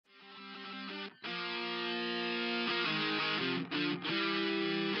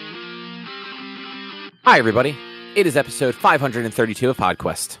Hi, everybody. It is episode 532 of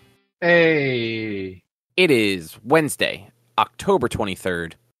PodQuest. Hey. It is Wednesday, October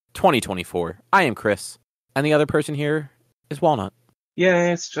 23rd, 2024. I am Chris, and the other person here is Walnut.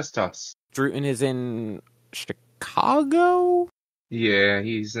 Yeah, it's just us. Druten is in Chicago? Yeah,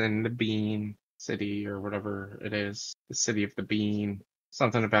 he's in the Bean City or whatever it is. The city of the bean.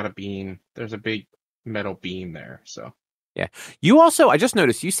 Something about a bean. There's a big metal bean there, so. Yeah. You also, I just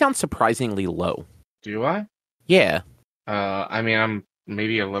noticed, you sound surprisingly low. Do I? Yeah. I mean, I'm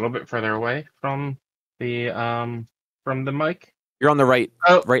maybe a little bit further away from the mic. You're on the right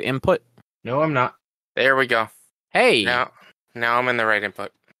input? No, I'm not. There we go. Hey. Now I'm in the right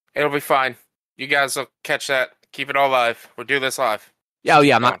input. It'll be fine. You guys will catch that. Keep it all live. We'll do this live.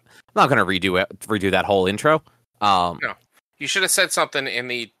 I'm not going to redo that whole intro. No. You should have said something in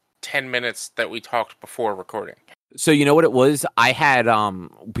the 10 minutes that we talked before recording. So you know what it was? I had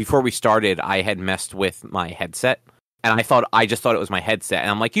before we started, I had messed with my headset, and I just thought it was my headset, and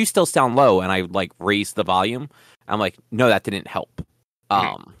I'm like, you still sound low, and I like raised the volume. I'm like, no, that didn't help.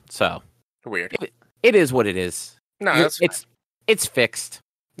 So Weird. It is what it is. No, it's fixed.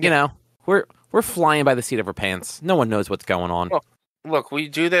 Yeah. You know, we're flying by the seat of our pants. No one knows what's going on. Well, look, we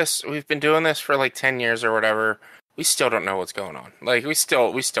do this. We've been doing this for like 10 years or whatever. We still don't know what's going on. Like we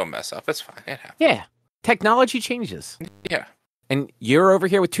still mess up. It's fine. It happens. Yeah. Technology changes. Yeah. And you're over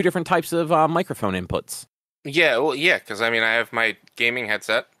here with two different types of microphone inputs. Yeah, well, yeah, because I mean, I have my gaming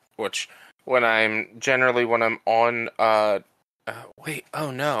headset, which when I'm on, wait, oh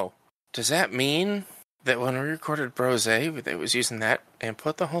no. Does that mean that when we recorded Brose, it was using that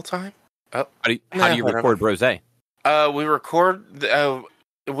input the whole time? Oh, How do you record Brose? We recorded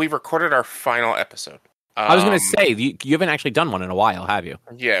our final episode. I was going to say, you haven't actually done one in a while, have you?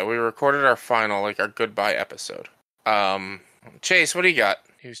 Yeah, we recorded our final, our goodbye episode. Chase, what do you got?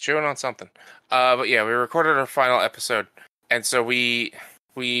 He was chewing on something. But yeah, we recorded our final episode, and so we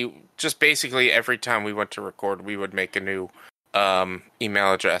just basically every time we went to record, we would make a new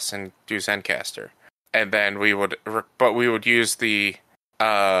email address and do Zencaster, and then we would use the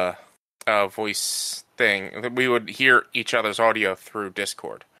voice thing. We would hear each other's audio through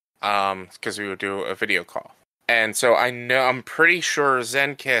Discord. Because we would do a video call, and so I'm pretty sure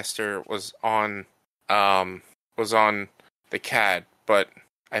Zencaster was on the CAD, but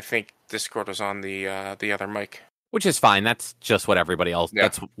I think Discord was on the other mic, which is fine. That's just what everybody else. Yeah.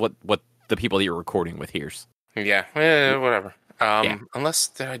 That's what the people that you're recording with hears. Yeah, whatever.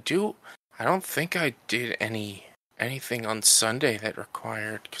 Unless I don't think I did anything on Sunday that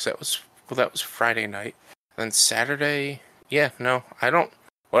required, because that was Friday night. Then Saturday, yeah, no, I don't.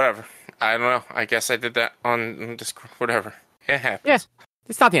 Whatever. I don't know. I guess I did that on Discord. Whatever. It happens. Yeah.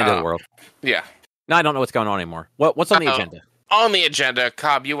 It's not the end of the world. Yeah. No, I don't know what's going on anymore. What's on the agenda? On the agenda,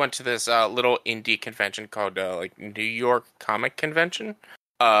 Cobb, you went to this little indie convention called New York Comic Convention.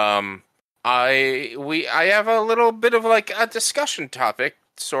 I have a little bit of like a discussion topic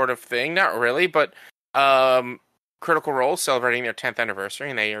sort of thing. Not really, but Critical Role celebrating their 10th anniversary,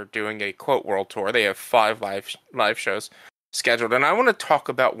 and they are doing a quote world tour. They have 5 live shows scheduled, and I want to talk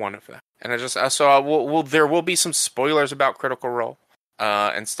about one of them. And there will be some spoilers about Critical Role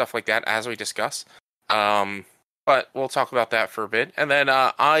and stuff like that as we discuss. But we'll talk about that for a bit. And then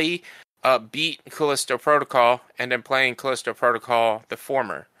I beat Callisto Protocol and am playing Callisto Protocol the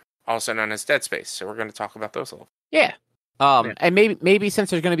former, also known as Dead Space. So we're going to talk about those a little. Yeah. And maybe since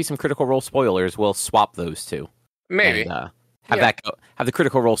there's going to be some Critical Role spoilers, we'll swap those two. Maybe. And, have the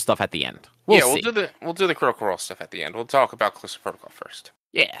Critical Role stuff at the end. We'll see. We'll do the Critical Role stuff at the end. We'll talk about Callisto Protocol first.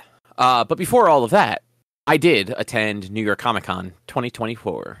 Yeah. But before all of that, I did attend New York Comic Con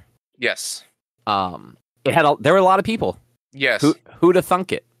 2024. Yes. There were a lot of people. Yes. Who'd have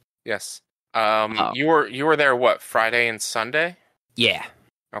thunk it? Yes. You were there what, Friday and Sunday? Yeah.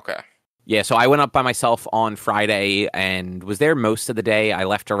 Okay. Yeah, so I went up by myself on Friday and was there most of the day. I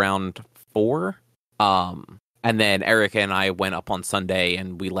left around 4. And then Erica and I went up on Sunday,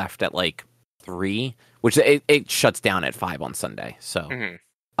 and we left at like 3, which it shuts down at 5 on Sunday. So,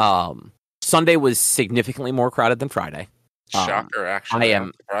 Sunday was significantly more crowded than Friday. Shocker, actually.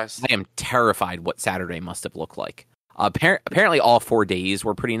 I am terrified what Saturday must have looked like. Apparently, all 4 days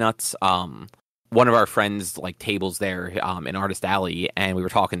were pretty nuts. One of our friends like tables there in Artist Alley, and we were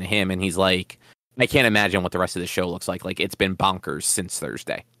talking to him, and he's like, "I can't imagine what the rest of the show looks like. Like it's been bonkers since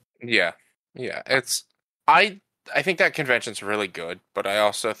Thursday." Yeah. It's. I think that convention's really good, but I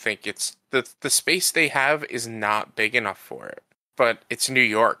also think it's the space they have is not big enough for it. But it's New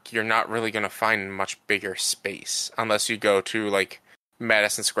York. You're not really going to find much bigger space unless you go to like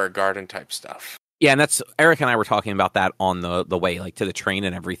Madison Square Garden type stuff. Yeah, and that's Eric and I were talking about that on the way like to the train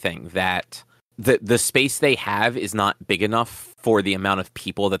and everything, that the space they have is not big enough for the amount of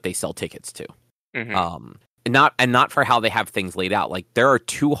people that they sell tickets to. Mm-hmm. Not for how they have things laid out. Like there are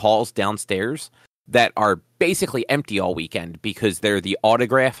 2 halls downstairs that are basically empty all weekend because they're the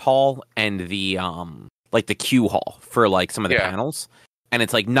autograph hall and the like the queue hall for like some of the panels. And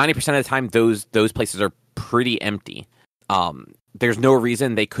it's like 90% of the time those places are pretty empty. There's no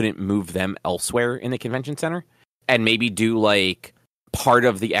reason they couldn't move them elsewhere in the convention center and maybe do like part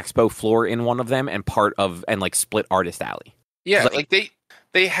of the expo floor in one of them and like split Artist Alley. Yeah, like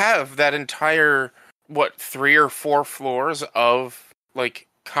they have that entire 3 or 4 floors of like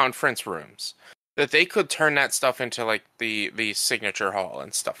conference rooms that they could turn that stuff into like the signature hall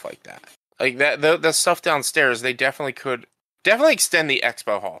and stuff like that. Like that the stuff downstairs, they definitely could extend the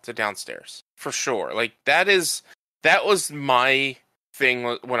expo hall to downstairs for sure. Like that was my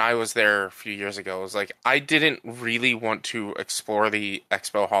thing when I was there a few years ago. It was like I didn't really want to explore the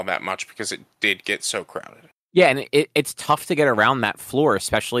expo hall that much because it did get so crowded. Yeah, and it's tough to get around that floor,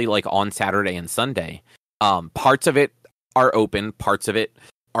 especially like on Saturday and Sunday. Parts of it are open, parts of it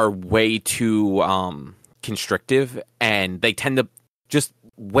are way too constrictive, and they tend to just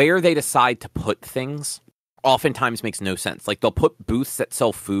where they decide to put things oftentimes makes no sense. Like they'll put booths that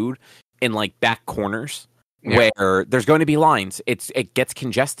sell food in like back corners where there's going to be lines. It gets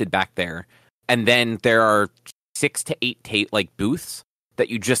congested back there, and then there are 6 to 8 like booths that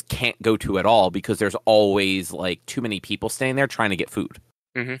you just can't go to at all because there's always like too many people staying there trying to get food.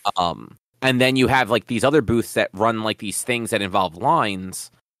 Mm-hmm. And then you have like these other booths that run like these things that involve lines,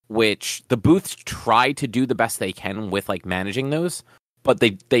 which the booths try to do the best they can with like managing those, but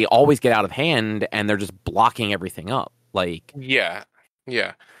they always get out of hand and they're just blocking everything up. Like yeah,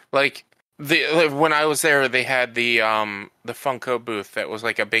 like when I was there, they had the Funko booth that was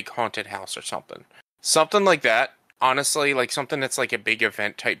like a big haunted house or something like that. Honestly, like something that's like a big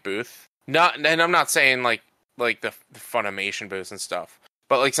event type booth. And I'm not saying like the Funimation booths and stuff,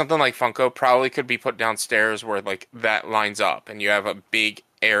 but like something like Funko probably could be put downstairs where like that lines up and you have a big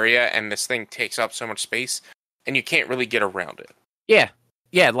area and this thing takes up so much space and you can't really get around it.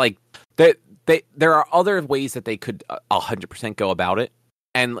 Yeah, like there are other ways that they could 100% go about it,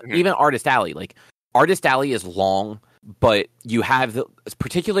 and even Artist Alley. Like Artist Alley is long, but you have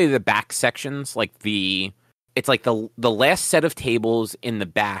particularly the back sections, like it's like the last set of tables in the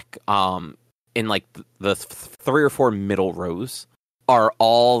back, in like the 3 or 4 middle rows are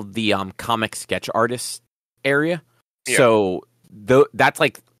all the comic sketch artist area. Yeah. So that's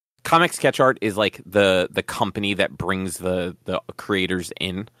like comic sketch art is like the company that brings the creators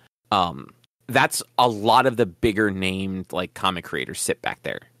in. That's a lot of the bigger named like comic creators sit back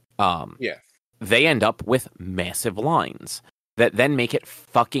there. They end up with massive lines that then make it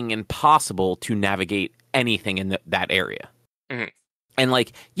fucking impossible to navigate anything in that area. Mm-hmm. And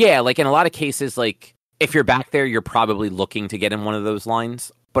like, yeah, like in a lot of cases, like if you're back there, you're probably looking to get in one of those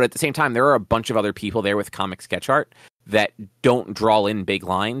lines. But at the same time, there are a bunch of other people there with comic sketch art that don't draw in big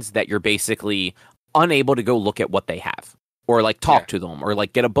lines that you're basically unable to go look at what they have or like talk to them or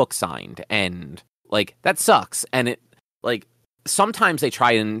like get a book signed. And like, that sucks. And it like, sometimes they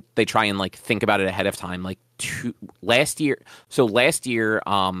try and like think about it ahead of time. Like last year,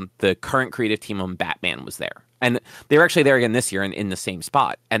 the current creative team on Batman was there, and they were actually there again this year and in the same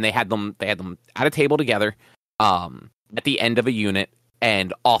spot. And they had them at a table together, at the end of a unit,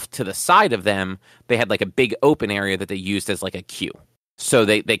 and off to the side of them, they had like a big open area that they used as like a queue. So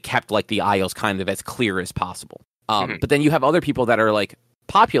they kept like the aisles kind of as clear as possible. But then you have other people that are like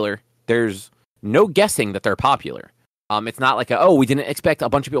popular. There's no guessing that they're popular. It's not like we didn't expect a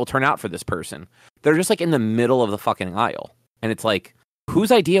bunch of people to turn out for this person. They're just like in the middle of the fucking aisle. And it's like, whose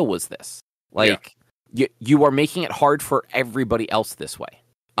idea was this? Like, you are making it hard for everybody else this way.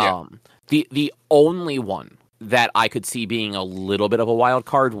 Yeah. The only one that I could see being a little bit of a wild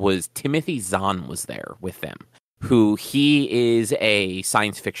card was Timothy Zahn was there with them, who he is a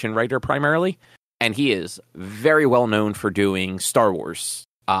science fiction writer primarily, and he is very well known for doing Star Wars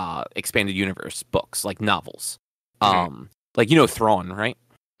expanded universe books, like novels. Like, you know, Thrawn, right?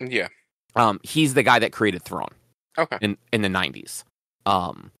 Yeah. He's the guy that created Thrawn. Okay. In the 90s.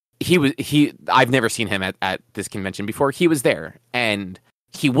 I've never seen him at this convention before. He was there, and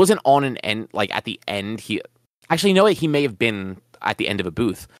he wasn't on an end, like at the end. He may have been at the end of a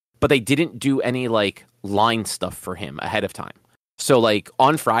booth, but they didn't do any like line stuff for him ahead of time. So like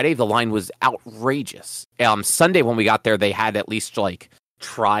on Friday, the line was outrageous. Sunday when we got there, they had at least like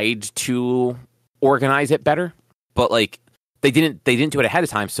tried to organize it better. But like they didn't do it ahead of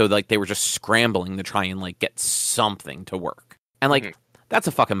time, so like they were just scrambling to try and like get something to work. And like that's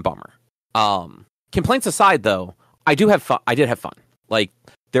a fucking bummer. Complaints aside though, I did have fun. Like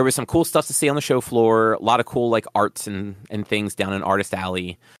there was some cool stuff to see on the show floor. A lot of cool like arts and things down in Artist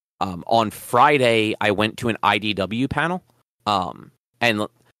Alley. On Friday, I went to an IDW panel, and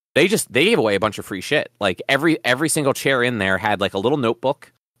they gave away a bunch of free shit. Like every single chair in there had like a little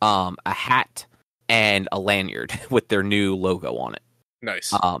notebook, a hat, and a lanyard with their new logo on it.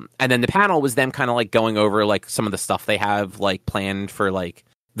 Nice. And then the panel was them kind of like going over like some of the stuff they have like planned for like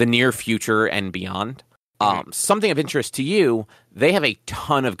the near future and beyond. Something of interest to you, they have a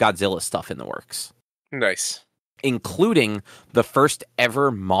ton of Godzilla stuff in the works. Nice. Including the first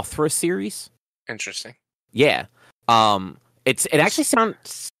ever Mothra series. Interesting. Yeah. It actually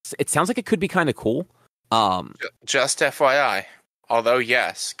sounds like it could be kind of cool. Just FYI, although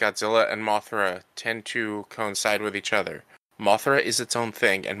yes, Godzilla and Mothra tend to coincide with each other. Mothra is its own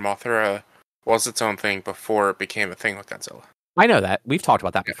thing, and Mothra was its own thing before it became a thing with Godzilla. I know that. We've talked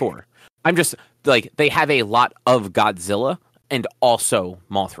about that before. I'm just like, they have a lot of Godzilla and also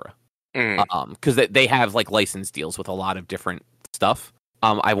Mothra. Because they have like license deals with a lot of different stuff.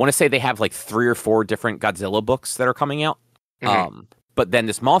 I want to say they have like 3 or 4 different Godzilla books that are coming out. But then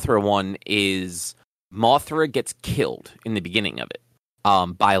this Mothra one is Mothra gets killed in the beginning of it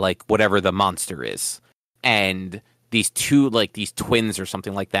by like whatever the monster is, and these twins or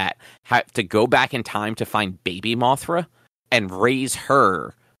something like that have to go back in time to find baby Mothra and raise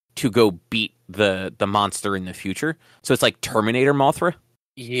her to go beat the monster in the future. So it's like Terminator Mothra.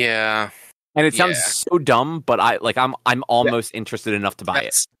 Yeah. And it sounds so dumb, but I'm almost interested enough to buy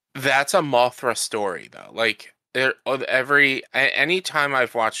it. That's a Mothra story though. Like anytime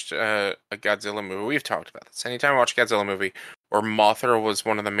I've watched a Godzilla movie, we've talked about this. Anytime I watch a Godzilla movie where Mothra was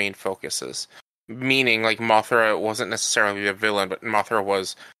one of the main focuses, meaning like Mothra wasn't necessarily a villain, but Mothra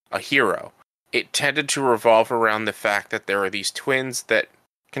was a hero. It tended to revolve around the fact that there are these twins that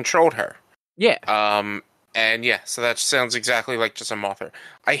controlled her. Yeah. And yeah, so that sounds exactly like just a Mothra.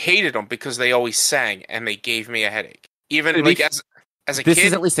 I hated them because they always sang and they gave me a headache. Even like as a kid, this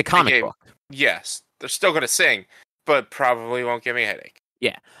is at least a comic book. Yes, they're still going to sing, but probably won't give me a headache.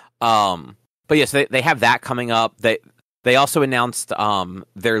 Yeah. But yes, they have that coming up. They also announced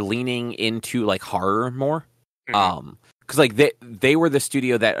they're leaning into like horror more. Because like they were the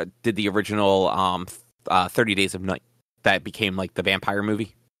studio that did the original 30 Days of Night that became like the vampire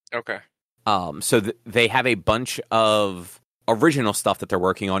movie. Okay. So they have a bunch of original stuff that they're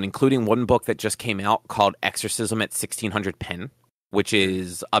working on, including one book that just came out called Exorcism at 1600 Penn, which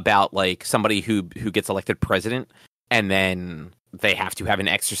is about like somebody who gets elected president, and then they have to have an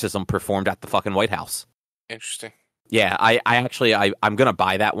exorcism performed at the fucking White House. Interesting. Yeah, I'm gonna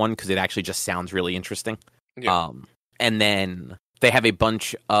buy that one because it actually just sounds really interesting. Yeah. And then they have a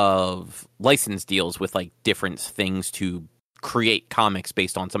bunch of license deals with like different things to create comics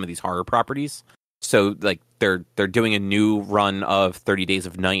based on some of these horror properties. So like they're doing a new run of 30 Days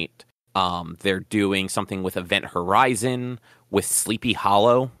of Night. They're doing something with Event Horizon, with Sleepy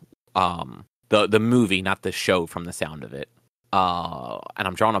Hollow, the movie, not the show from the sound of it. And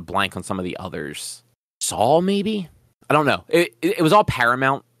I'm drawing a blank on some of the others. Saw, maybe? I don't know. It was all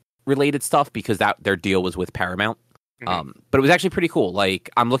Paramount related stuff because their deal was with Paramount. But it was actually pretty cool. Like,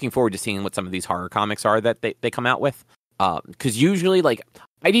 I'm looking forward to seeing what some of these horror comics are that they come out with. Because usually, like,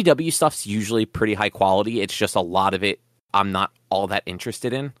 IDW stuff's usually pretty high quality. It's just a lot of it I'm not all that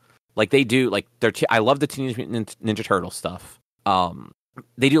interested in. Like, they do, like, I love the Teenage Mutant Ninja Turtle stuff.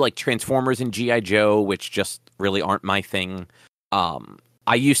 They do, like, Transformers and G.I. Joe, which just really aren't my thing.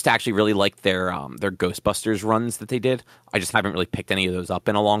 I used to actually really like their Ghostbusters runs that they did. I just haven't really picked any of those up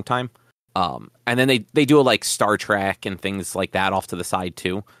in a long time. And then they do, like, Star Trek and things like that off to the side,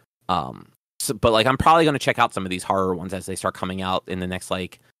 too. But like, I'm probably going to check out some of these horror ones as they start coming out in the next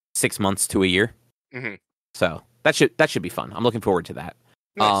like 6 months to a year. So that should be fun. I'm looking forward to that.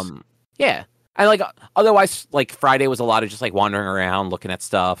 Nice. Yeah. And like, otherwise, like Friday was a lot of just like wandering around, looking at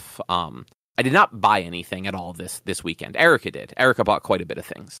stuff. I did not buy anything at all this weekend. Erica did. Erica bought quite a bit of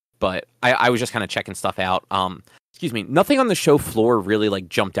things, but I was just kind of checking stuff out. Excuse me. Nothing on the show floor really like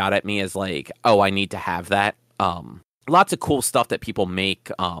jumped out at me as like, oh, I need to have that. Lots of cool stuff that people make.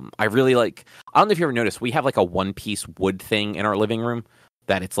 I really like. I don't know if you ever noticed. We have like a one-piece wood thing in our living room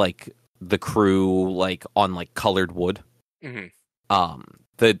that it's like the crew like on like colored wood.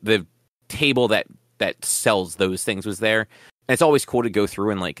 The table that sells those things was there, and it's always cool to go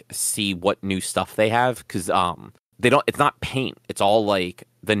through and like see what new stuff they have because they don't. It's not paint. It's all like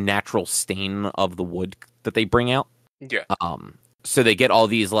the natural stain of the wood that they bring out. Yeah. So they get all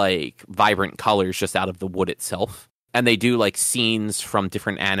these like vibrant colors just out of the wood itself. And they do like scenes from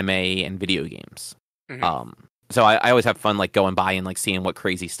different anime and video games. So I always have fun like going by and like seeing what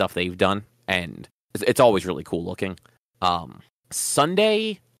crazy stuff they've done, and it's always really cool looking.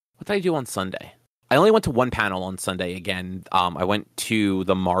 Sunday, what did I do on Sunday? I only went to one panel on Sunday again. I went to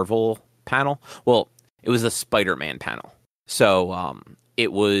the Marvel panel. Well, it was the Spider-Man panel. So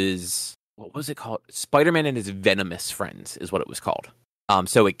it was, what was it called? Spider-Man and his Venomous Friends is what it was called.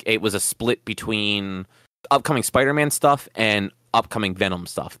 So it was a split between upcoming Spider-Man stuff and upcoming Venom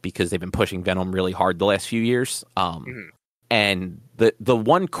stuff because they've been pushing Venom really hard the last few years. And the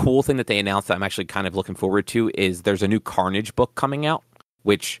one cool thing that they announced that I'm actually kind of looking forward to is there's a new Carnage book coming out,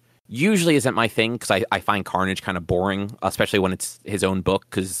 which usually isn't my thing because I find Carnage kind of boring, especially when it's his own book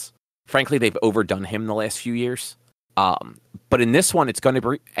because, frankly, they've overdone him the last few years. But in this one, it's going to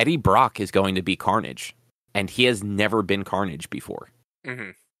be Eddie Brock is going to be Carnage, and he has never been Carnage before.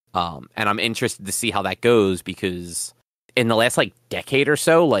 And I'm interested to see how that goes because in the last like decade or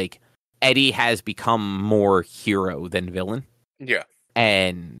so, like Eddie has become more hero than villain. Yeah.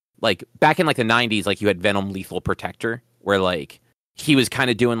 And like back in like the 90s, like you had Venom Lethal Protector, where like he was kind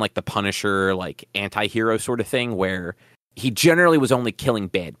of doing like the Punisher, like anti-hero sort of thing, where he generally was only killing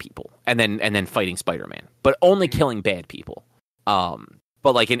bad people and then fighting Spider-Man, but only killing bad people.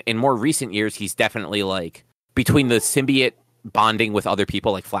 But like in more recent years, he's definitely like between the symbiote bonding with other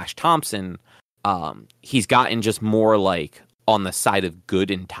people like Flash Thompson, he's gotten just more like on the side of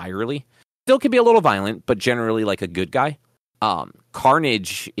good entirely. Still can be a little violent, but generally like a good guy.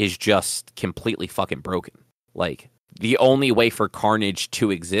 Carnage is just completely fucking broken. Like the only way for Carnage to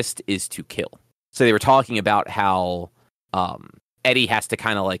exist is to kill. So they were talking about how Eddie has to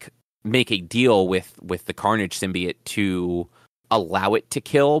kind of like make a deal with the Carnage symbiote to allow it to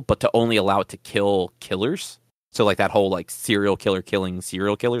kill, but to only allow it to kill killers. So like that whole like serial killer killing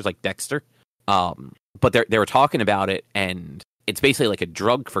serial killers like Dexter. But they were talking about it, and it's basically like a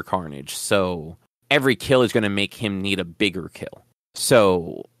drug for Carnage. So every kill is going to make him need a bigger kill.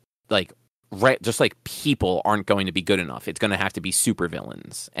 So like just like people aren't going to be good enough. It's going to have to be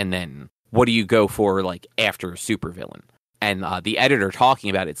supervillains. And then what do you go for like after a supervillain? And the editor talking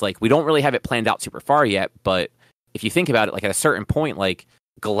about it's like we don't really have it planned out super far yet, but if you think about it, like at a certain point, like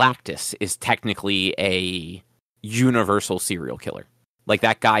Galactus is technically a universal serial killer. Like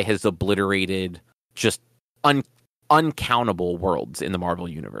that guy has obliterated just uncountable worlds in the Marvel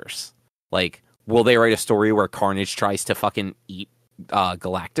universe. Like, will they write a story where Carnage tries to fucking eat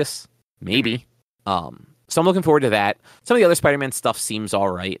Galactus? Maybe. So I'm looking forward to that. Some of the other Spider-Man stuff seems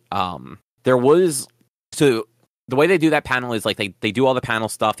all right. So the way they do that panel is like they do all the panel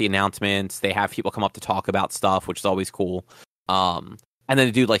stuff, the announcements. They have people come up to talk about stuff, which is always cool. And then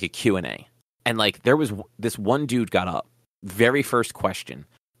they do like a Q&A. And like there was this one dude got up, very first question,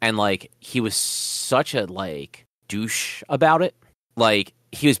 and like he was such a like douche about it. Like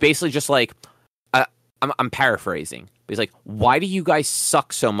he was basically just like, I'm paraphrasing, but he's like, why do you guys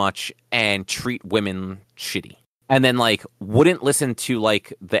suck so much and treat women shitty? And then like wouldn't listen to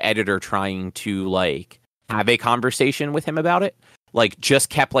like the editor trying to like have a conversation with him about it. Like just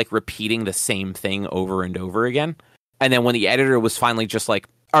kept like repeating the same thing over and over again. And then when the editor was finally just like,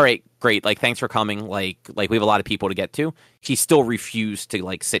 all right, great, like thanks for coming, like we have a lot of people to get to, he still refused to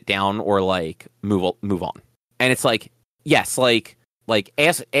like sit down or like move on. And it's like, yes, like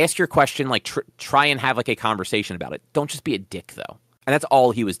ask your question, like try and have like a conversation about it. Don't just be a dick though. And that's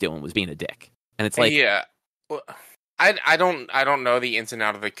all he was doing, was being a dick. And it's like, yeah, well, I don't know the ins and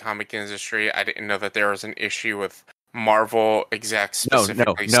out of the comic industry. I didn't know that there was an issue with Marvel execs,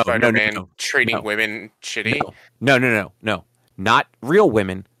 specifically Spider-Man, treating women shitty. No. Not real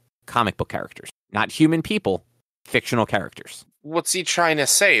women, comic book characters. Not human people, fictional characters. What's he trying to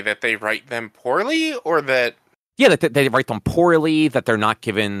say? That they write them poorly, or that? Yeah, that they write them poorly, that they're not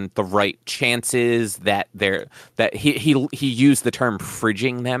given the right chances, that he used the term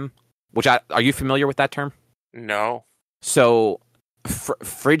fridging them, which are you familiar with that term? No. So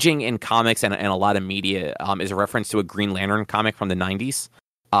fridging in comics and a lot of media is a reference to a Green Lantern comic from the 90s.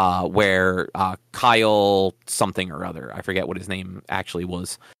 Where Kyle something or other, I forget what his name actually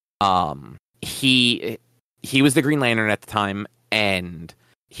was. He was the Green Lantern at the time, and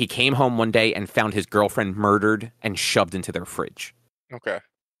he came home one day and found his girlfriend murdered and shoved into their fridge. Okay.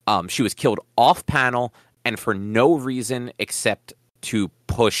 She was killed off panel and for no reason except to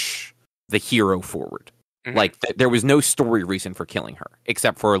push the hero forward. Mm-hmm. Like there was no story reason for killing her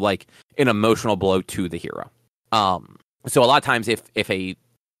except for like an emotional blow to the hero. So a lot of times if a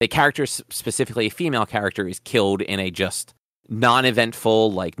character, specifically a female character, is killed in a just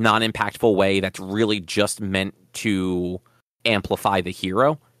non-eventful, like non-impactful way that's really just meant to amplify the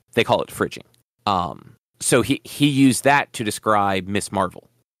hero, they call it fridging. So he used that to describe Miss Marvel,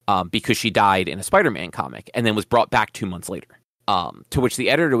 because she died in a Spider-Man comic and then was brought back 2 months later. To which the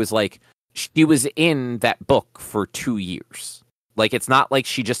editor was like, she was in that book for 2 years. Like, it's not like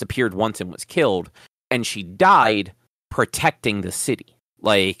she just appeared once and was killed, and she died protecting the city.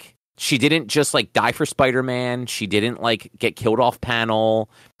 Like, she didn't just, like, die for Spider-Man. She didn't, like, get killed off panel.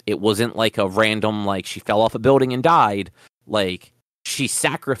 It wasn't, like, a random, like, she fell off a building and died. Like, she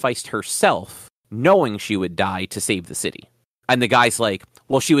sacrificed herself knowing she would die to save the city. And the guy's like,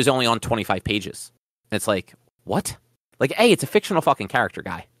 well, she was only on 25 pages. And it's like, what? Like, hey, it's a fictional fucking character,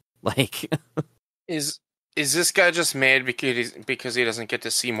 guy. Like... Is this guy just mad because he doesn't get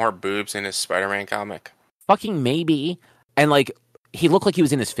to see more boobs in his Spider-Man comic? Fucking maybe. And, like, he looked like he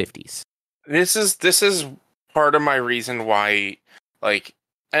was in his 50s. This is part of my reason why, like,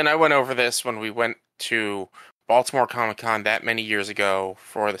 and I went over this when we went to Baltimore Comic-Con that many years ago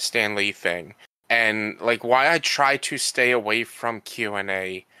for the Stan Lee thing. And, like, why I try to stay away from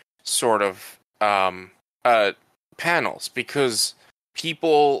Q&A sort of panels. Because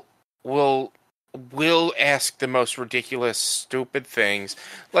people will ask the most ridiculous, stupid things.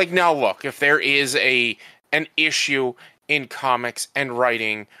 Like, now look, if there is an issue in comics and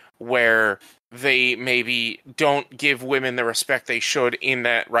writing where they maybe don't give women the respect they should in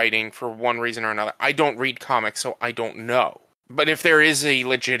that writing for one reason or another. I don't read comics, so I don't know. But if there is a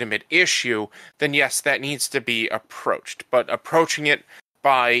legitimate issue, then yes, that needs to be approached. But approaching it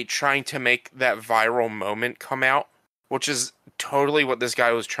by trying to make that viral moment come out, which is totally what this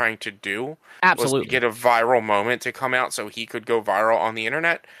guy was trying to do. Absolutely. Was to get a viral moment to come out so he could go viral on the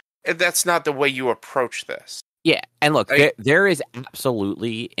internet. That's not the way you approach this. Yeah, and look, there is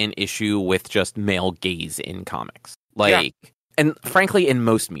absolutely an issue with just male gaze in comics. Like, and frankly, in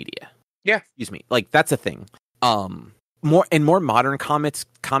most media. Yeah. Excuse me. Like, that's a thing. More modern comics,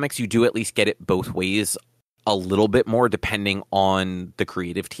 you do at least get it both ways a little bit more, depending on the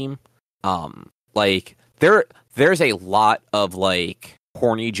creative team. Like, there's a lot of, like,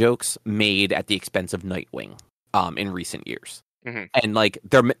 horny jokes made at the expense of Nightwing in recent years. Mm-hmm. And, like,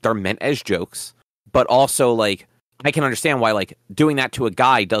 they're meant as jokes, but also, like, I can understand why, like, doing that to a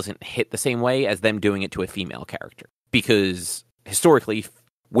guy doesn't hit the same way as them doing it to a female character. Because, historically,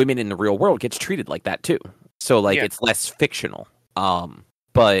 women in the real world gets treated like that, too. So, like, it's less fictional.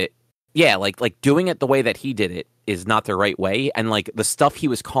 But, yeah, like, doing it the way that he did it is not the right way. And, like, the stuff he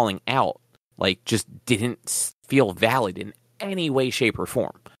was calling out, like, just didn't feel valid in any way, shape, or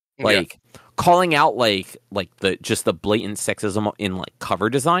form. Like, calling out, like the blatant sexism in, like, cover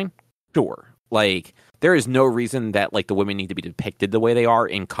design, sure. Like, there is no reason that, like, the women need to be depicted the way they are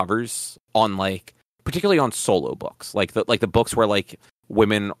in covers on, like, particularly on solo books. Like the books where, like,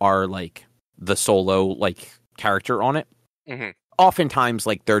 women are, like, the solo, like, character on it. Mm-hmm. Oftentimes,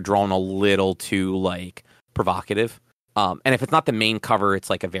 like, they're drawn a little too, like, provocative. And if it's not the main cover, it's,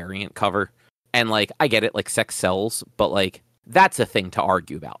 like, a variant cover. And, like, I get it, like, sex sells, but, like, that's a thing to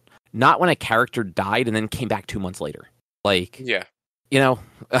argue about. Not when a character died and then came back 2 months later. Like, you know...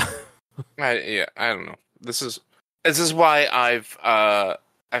 I don't know. This is why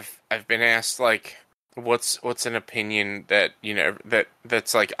I've been asked, like, what's an opinion that, you know,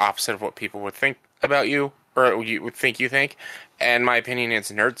 that's like opposite of what people would think about you or you would think you think, and my opinion is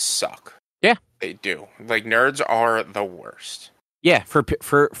nerds suck. Yeah, they do. Like, nerds are the worst. Yeah,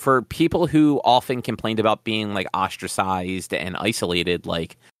 for people who often complained about being, like, ostracized and isolated,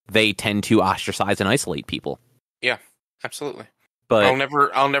 like, they tend to ostracize and isolate people. Yeah, absolutely. But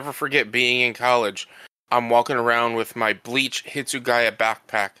I'll never forget being in college. I'm walking around with my Bleach Hitsugaya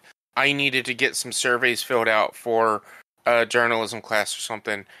backpack. I needed to get some surveys filled out for a journalism class or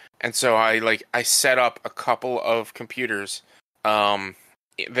something, and so I set up a couple of computers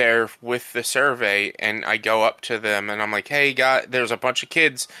there with the survey, and I go up to them and I'm like, "Hey, guys, there's a bunch of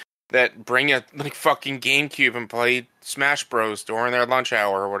kids that bring a, like, fucking GameCube and play Smash Bros during their lunch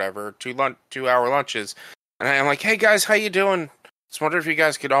hour or whatever, 2-hour lunches." And I'm like, "Hey guys, how you doing? Just wonder if you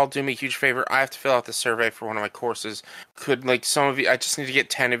guys could all do me a huge favor. I have to fill out this survey for one of my courses. Could, like, some of you, I just need to get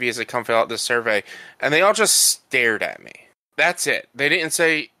 10 of you to come fill out this survey." And they all just stared at me. That's it. They didn't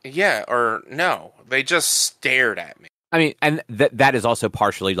say yeah or no. They just stared at me. I mean, and that is also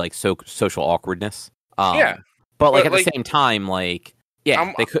partially, like, social awkwardness. Yeah. But, like, at the same time, like,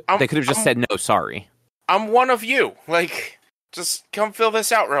 yeah, they could have just said no, sorry. I'm one of you. Like, just come fill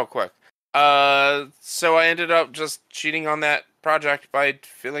this out real quick. So I ended up just cheating on that project by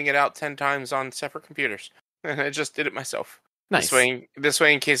filling it out 10 times on separate computers. And I just did it myself. Nice. This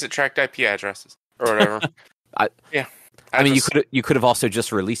way in case it tracked IP addresses or whatever. I mean, you could have also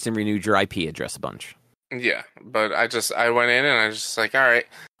just released and renewed your IP address a bunch. Yeah, but I went in and I was just like, all right.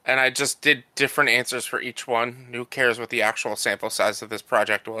 And I just did different answers for each one. Who cares what the actual sample size of this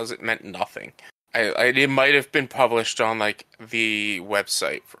project was? It meant nothing. It might have been published on, like, the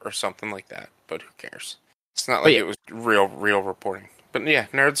website or something like that, but who cares? It's not But like yeah. it was real reporting. But yeah,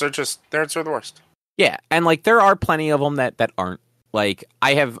 nerds are the worst. Yeah, and like there are plenty of them that aren't. Like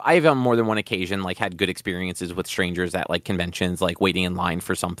I have on more than one occasion like had good experiences with strangers at like conventions, like waiting in line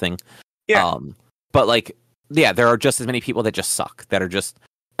for something. Yeah. But like yeah, there are just as many people that just suck that are just,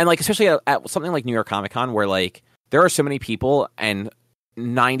 and like especially at something like New York Comic Con where like there are so many people and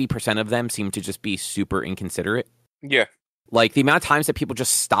 90% of them seem to just be super inconsiderate. Yeah. Like the amount of times that people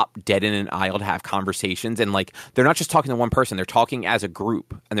just stop dead in an aisle to have conversations, and like they're not just talking to one person, they're talking as a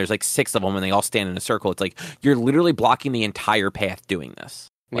group, and there's like 6 of them and they all stand in a circle. It's like you're literally blocking the entire path doing this.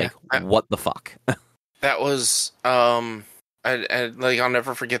 Like what the fuck? That was like I'll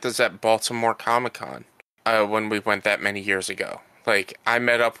never forget this at Baltimore Comic Con when we went that many years ago. Like I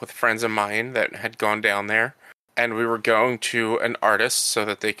met up with friends of mine that had gone down there, and we were going to an artist so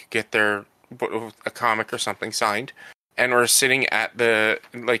that they could get their a comic or something signed. And we're sitting at the,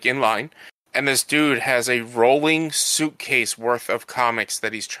 like, in line, and this dude has a rolling suitcase worth of comics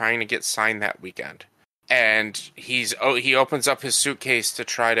that he's trying to get signed that weekend. And he opens up his suitcase to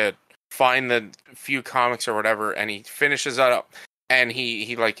try to find the few comics or whatever, and he finishes it up, and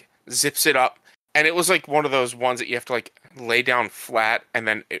he like, zips it up, and it was, like, one of those ones that you have to, like, lay down flat, and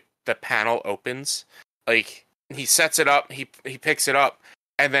then the panel opens. Like, he sets it up, he picks it up,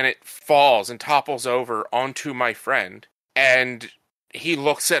 and then it falls and topples over onto my friend. And he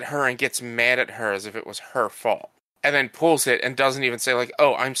looks at her and gets mad at her as if it was her fault. And then pulls it and doesn't even say, like,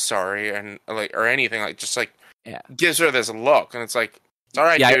 oh, I'm sorry, and like, or anything. Like, just like, gives her this look. And it's like, it's all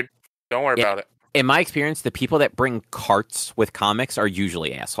right, dude. Don't worry about it. In my experience, the people that bring carts with comics are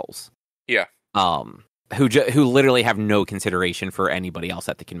usually assholes. Yeah. Who literally have no consideration for anybody else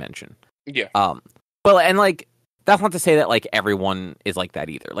at the convention. Yeah. Well, and like, that's not to say that, like, everyone is like that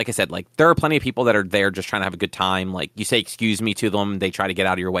either. Like I said, like, there are plenty of people that are there just trying to have a good time. Like, you say excuse me to them, they try to get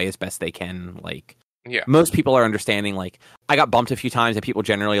out of your way as best they can. Like, yeah. Most people are understanding. Like, I got bumped a few times, and people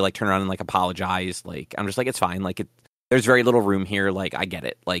generally, like, turn around and, like, apologize. Like, I'm just like, it's fine. Like, there's very little room here. Like, I get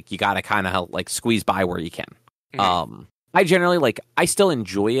it. Like, you gotta kind of, like, squeeze by where you can. Mm-hmm. I generally, like, I still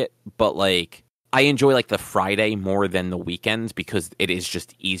enjoy it, but, like, I enjoy, like, the Friday more than the weekends because it is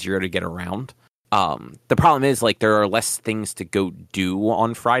just easier to get around. The problem is, like, there are less things to go do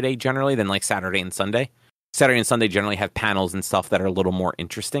on Friday generally than, like, Saturday and Sunday. Saturday and Sunday generally have panels and stuff that are a little more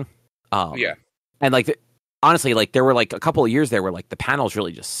interesting. Yeah. And, like, honestly, like, there were, like, a couple of years there where, like, the panels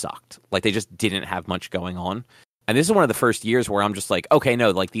really just sucked. Like, they just didn't have much going on. And this is one of the first years where I'm just like, okay,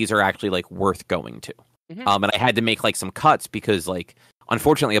 no, like, these are actually, like, worth going to. Mm-hmm. And I had to make, like, some cuts because, like,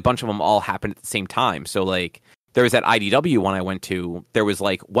 unfortunately, a bunch of them all happened at the same time. So, like, there was that IDW one I went to. There was,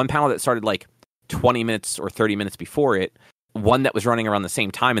 like, one panel that started, like, 20 minutes or 30 minutes before it, one that was running around the same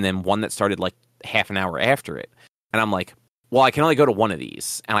time, and then one that started like half an hour after it. And I'm like, well, I can only go to one of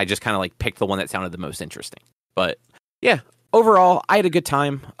these. And I just kind of like picked the one that sounded the most interesting. But yeah, overall, I had a good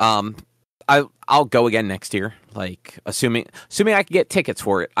time. I'll go again next year. Like, assuming I can get tickets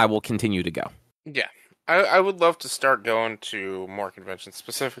for it, I will continue to go. Yeah. I would love to start going to more conventions,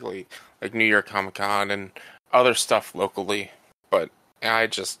 specifically like New York Comic Con and other stuff locally. But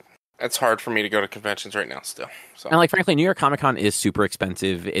it's hard for me to go to conventions right now still. So. And like, frankly, New York Comic Con is super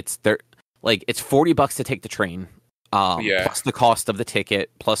expensive. It's $40 to take the train. Plus the cost of the ticket,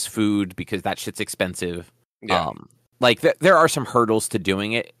 plus food, because that shit's expensive. Yeah. There are some hurdles to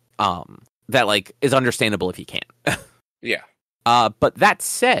doing it. That like is understandable if you can't. Yeah. But that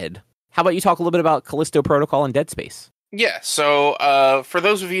said, how about you talk a little bit about Callisto Protocol and Dead Space? Yeah, so for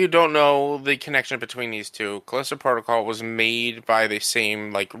those of you who don't know the connection between these two, Callisto Protocol was made by the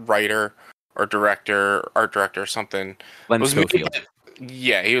same like writer or director, art director or something. Len Schofield.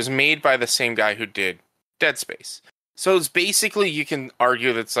 He was made by the same guy who did Dead Space. So it's basically, you can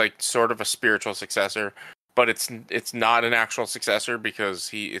argue that's like sort of a spiritual successor, but it's not an actual successor because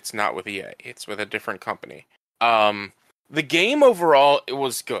it's not with EA. It's with a different company. The game overall, it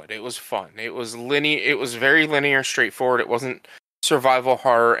was good. It was fun. It was linear. It was very linear, straightforward. It wasn't survival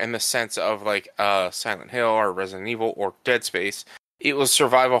horror in the sense of like Silent Hill or Resident Evil or Dead Space. It was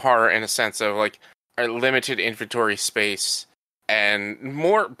survival horror in a sense of like a limited inventory space and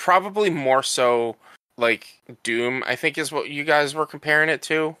probably more so like Doom, I think is what you guys were comparing it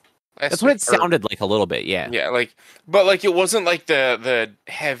to. That's what it sounded like a little bit, yeah. Yeah, like, but like it wasn't like the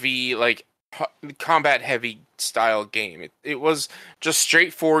heavy like combat heavy style game. It was just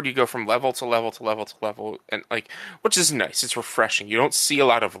straightforward. You go from level to level to level to level, and like, which is nice. It's refreshing. You don't see a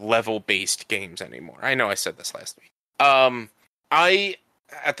lot of level based games anymore. I know I said this last week.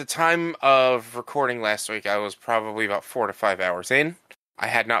 At the time of recording last week, I was probably about 4 to 5 hours in. I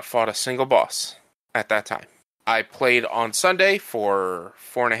had not fought a single boss at that time. I played on Sunday for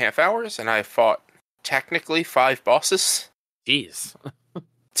 4.5 hours, and I fought technically 5 bosses. Jeez.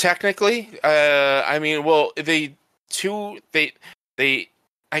 Technically, I mean, well, they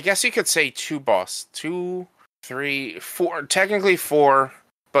I guess you could say 2, 3, 4, technically 4,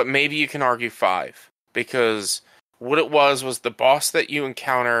 but maybe you can argue 5, because what it was the boss that you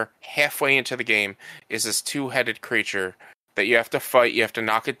encounter halfway into the game is this 2-headed creature that you have to fight. You have to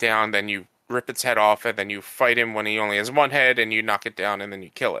knock it down, then you rip its head off, and then you fight him when he only has 1 head, and you knock it down, and then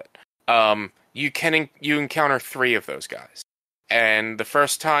you kill it. You encounter 3 of those guys. And the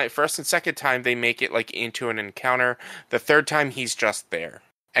first and second time they make it like into an encounter. The third time he's just there.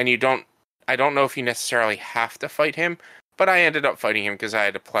 And I don't know if you necessarily have to fight him, but I ended up fighting him because I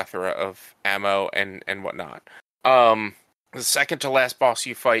had a plethora of ammo and whatnot. The second to last boss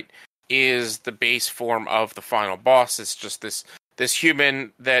you fight is the base form of the final boss. It's just this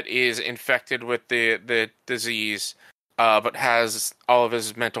human that is infected with the disease, but has all of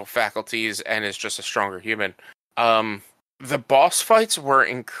his mental faculties and is just a stronger human. The boss fights were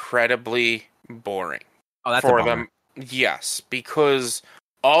incredibly boring. Oh, that's for them. Yes, because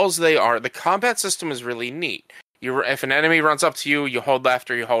the combat system is really neat. If an enemy runs up to you, you hold left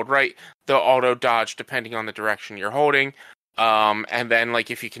or you hold right, they'll auto dodge depending on the direction you're holding. And then,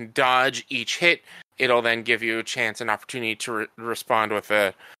 like, if you can dodge each hit, it'll then give you a chance, an opportunity to respond with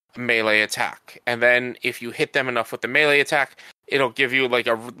a melee attack. And then if you hit them enough with the melee attack, it'll give you like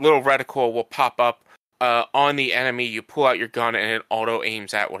a little reticle will pop up on the enemy. You pull out your gun and it auto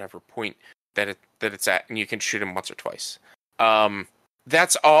aims at whatever point that it's at, and you can shoot him once or twice.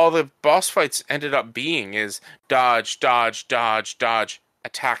 That's all the boss fights ended up being, is dodge, dodge, dodge, dodge,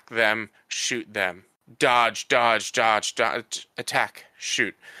 attack them, shoot them. Dodge, dodge, dodge, dodge, attack,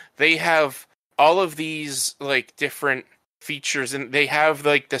 shoot. They have all of these like different features, and they have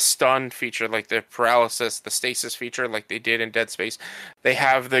like the stun feature, like the paralysis, the stasis feature, like they did in Dead Space. They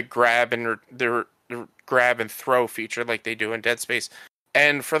have the grab and the grab and throw feature, like they do in Dead Space.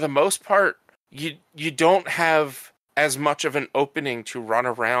 And for the most part, you don't have as much of an opening to run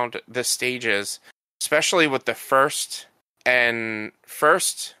around the stages, especially with the first, third,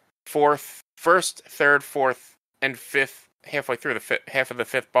 fourth, and fifth, halfway through half of the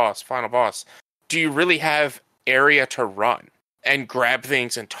fifth boss, final boss. Do you really have area to run and grab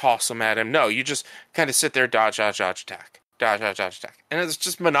things and toss them at him? No, you just kind of sit there, dodge, dodge, dodge, attack, dodge, dodge, dodge, attack, and it's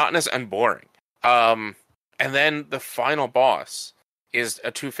just monotonous and boring. And then the final boss is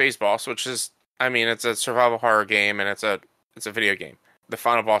a 2-phase boss, which is, I mean, it's a survival horror game and it's a video game. The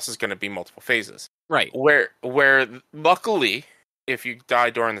final boss is going to be multiple phases, right? Where luckily, if you die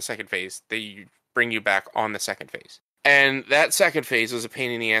during the second phase, they bring you back on the second phase. And that second phase was a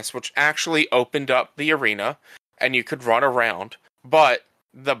pain in the ass, which actually opened up the arena and you could run around, but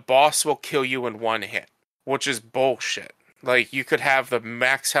the boss will kill you in 1 hit, which is bullshit. Like, you could have the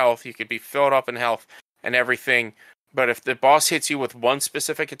max health, you could be filled up in health and everything, but if the boss hits you with one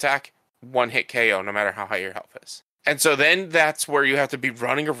specific attack, 1 hit KO, no matter how high your health is. And so then that's where you have to be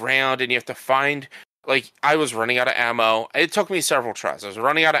running around and you have to find, like, I was running out of ammo. It took me several tries. I was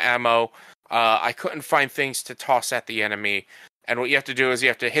running out of ammo. I couldn't find things to toss at the enemy. And what you have to do is you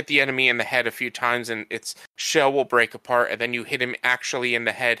have to hit the enemy in the head a few times and its shell will break apart. And then you hit him actually in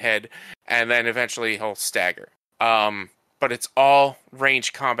the head. And then eventually he'll stagger. But it's all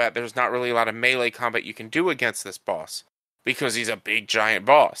range combat. There's not really a lot of melee combat you can do against this boss, because he's a big giant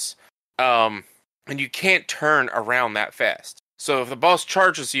boss. And you can't turn around that fast. So if the boss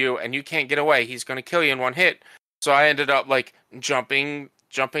charges you and you can't get away, he's going to kill you in 1 hit. So I ended up like jumping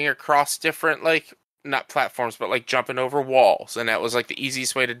across different, like, not platforms, but like jumping over walls. And that was like the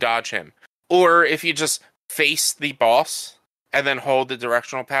easiest way to dodge him. Or if you just face the boss and then hold the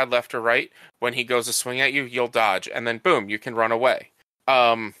directional pad left or right, when he goes to swing at you, you'll dodge. And then boom, you can run away.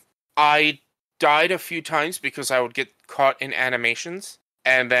 I died a few times because I would get caught in animations.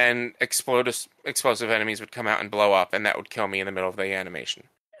 And then explosive enemies would come out and blow up, and that would kill me in the middle of the animation.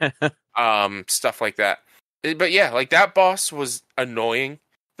 Stuff like that. But yeah, like, that boss was annoying.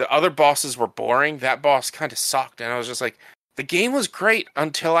 The other bosses were boring. That boss kind of sucked, and I was just like, the game was great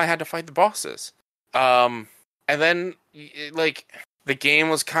until I had to fight the bosses. And then, like, the game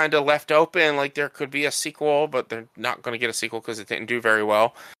was kind of left open. Like, there could be a sequel, but they're not going to get a sequel because it didn't do very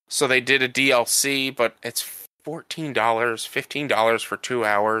well. So they did a DLC, but it's $14, $15 for 2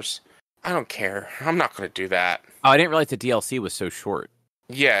 hours. I don't care. I'm not going to do that. Oh, I didn't realize the DLC was so short.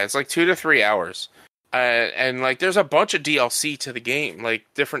 Yeah, it's like 2 to 3 hours. And like, there's a bunch of DLC to the game, like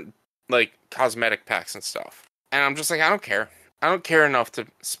different, like, cosmetic packs and stuff. And I'm just like, I don't care. I don't care enough to,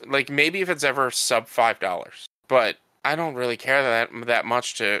 like, maybe if it's ever sub $5, but I don't really care that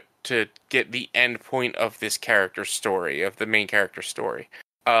much to get the end point of this character's story, of the main character's story.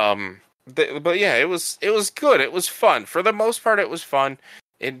 but yeah, it was good. It was fun. For the most part, it was fun.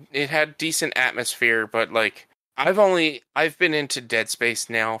 It had decent atmosphere, but like I've been into Dead Space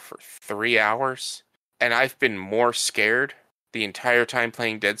now for 3 hours, and I've been more scared the entire time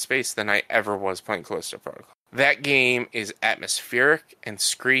playing Dead Space than I ever was playing Callisto Protocol. That game is atmospheric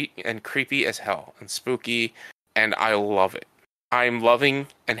and creepy as hell and spooky, and I love it. I'm loving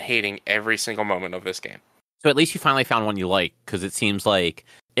and hating every single moment of this game. So at least you finally found one you like, because it seems like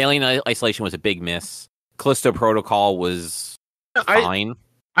Alien Isolation was a big miss. Callisto Protocol was fine.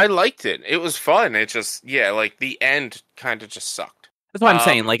 I liked it. It was fun. It just, like the end kind of just sucked. That's what I'm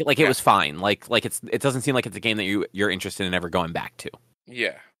saying. Like it was fine. Like it doesn't seem like it's a game that you're interested in ever going back to.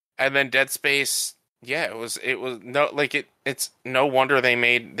 Yeah. And then Dead Space, it was no, like it's no wonder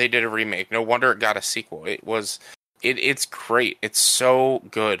they did a remake. No wonder it got a sequel. It's great. It's so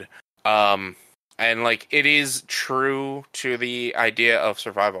good. And like it is true to the idea of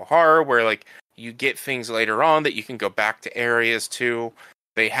survival horror where like you get things later on that you can go back to areas to.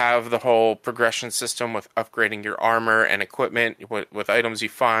 They have the whole progression system with upgrading your armor and equipment with items you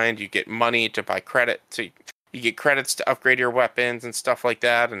find. You get money to buy you get credits to upgrade your weapons and stuff like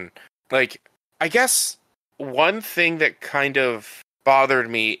that. And like, I guess one thing that kind of bothered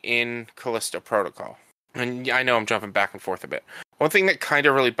me in Callisto Protocol, and I know I'm jumping back and forth a bit. One thing that kind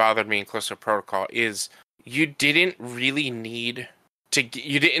of really bothered me in Callisto Protocol is you didn't really need to.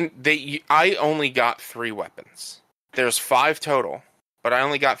 I only got 3 weapons. There's 5 total. But I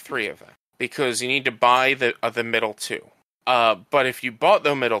only got 3 of them because you need to buy the middle 2. But if you bought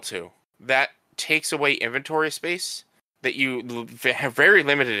the middle 2, that takes away inventory space that you have very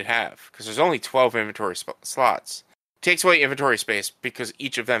limited because there's only 12 inventory slots. Takes away inventory space because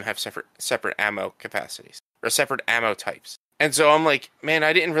each of them have separate ammo capacities or separate ammo types. And so I'm like, man,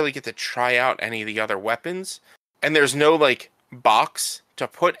 I didn't really get to try out any of the other weapons, and there's no like box to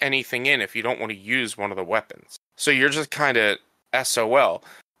put anything in if you don't want to use one of the weapons. So you're just kind of SOL.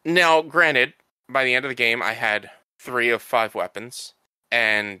 Now, granted, by the end of the game, I had 3 of 5 weapons,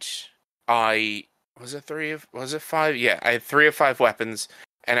 and I had 3 of 5 weapons,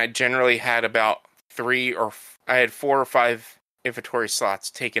 and I generally had about 4 or 5 inventory slots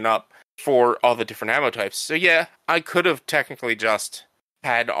taken up for all the different ammo types. So yeah, I could have technically just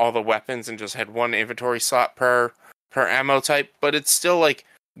had all the weapons and just had 1 inventory slot per ammo type, but it's still like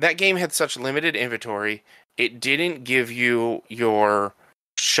that game had such limited inventory. It didn't give you your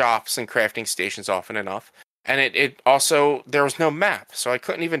shops and crafting stations often enough. And it also, there was no map. So I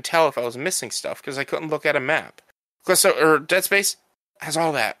couldn't even tell if I was missing stuff because I couldn't look at a map. Dead Space has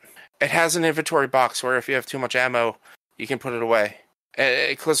all that. It has an inventory box where if you have too much ammo, you can put it away.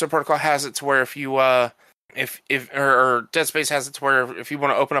 Callisto Protocol has it to where if you, or Dead Space has it to where if you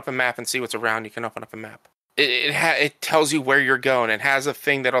want to open up a map and see what's around, you can open up a map. It tells you where you're going. It has a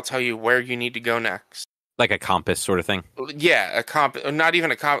thing that'll tell you where you need to go next. Like a compass sort of thing. Yeah, not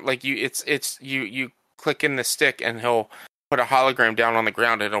even a compass. Like you click in the stick and he'll put a hologram down on the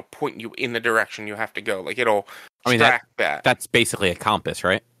ground and it'll point you in the direction you have to go. Like it'll track that. That's basically a compass,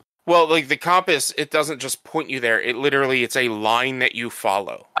 right? Well, like the compass, it doesn't just point you there. It's a line that you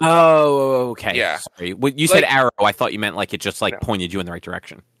follow. Oh, okay. Yeah. Sorry. When you said arrow, I thought you meant like it just pointed you in the right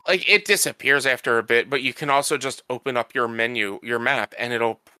direction. Like it disappears after a bit, but you can also just open up your menu, your map, and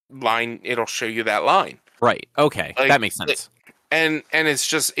it'll show you that line. Right. Okay. That makes sense. And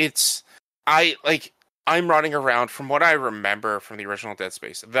I'm running around. From what I remember from the original Dead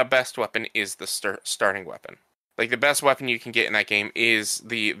Space, the best weapon is the starting weapon. Like the best weapon you can get in that game is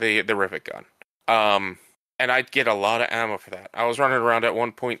the rivet gun. And I'd get a lot of ammo for that. I was running around at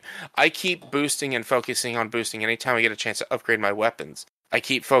one point. I keep boosting and focusing on boosting anytime I get a chance to upgrade my weapons. I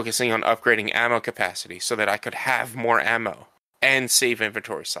keep focusing on upgrading ammo capacity so that I could have more ammo and save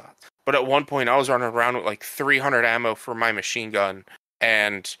inventory slots. But at one point, I was running around with like 300 ammo for my machine gun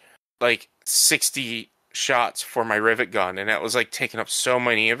and like 60 shots for my rivet gun, and that was like taking up so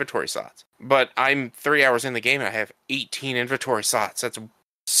many inventory slots. But I'm 3 hours in the game, and I have 18 inventory slots. That's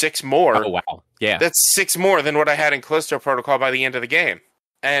 6 more. Oh, wow. Yeah. That's 6 more than what I had in Callisto Protocol by the end of the game.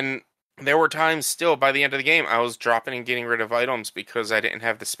 And there were times still by the end of the game, I was dropping and getting rid of items because I didn't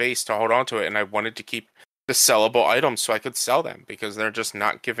have the space to hold on to it, and I wanted to keep the sellable items so I could sell them because they're just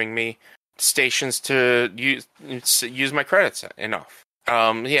not giving me stations to use my credits enough.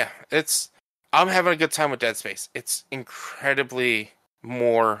 I'm having a good time with Dead Space. It's incredibly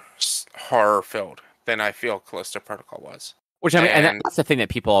more horror filled than I feel Callisto Protocol was. Which I mean, and that's the thing that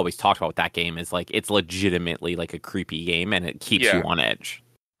people always talk about with that game is like it's legitimately like a creepy game and it keeps you on edge.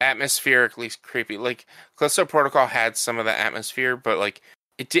 Atmospherically creepy. Like Callisto Protocol had some of the atmosphere, but like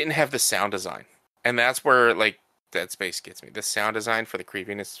it didn't have the sound design. And that's where like Dead Space gets me. The sound design for the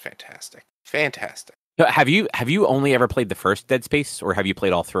creepiness is fantastic. Fantastic. So have you only ever played the first Dead Space, or have you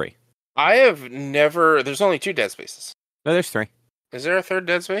played all three? I have never. There's only 2 Dead Spaces. No, there's 3. Is there a third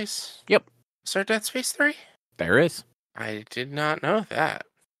Dead Space? Yep. Is there Dead Space 3? There is. I did not know that.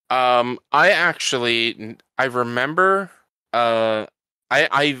 I remember.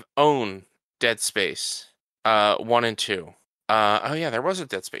 I own Dead Space 1 and 2. Oh yeah, there was a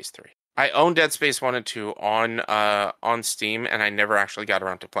Dead Space 3. I own Dead Space 1 and 2 on Steam, and I never actually got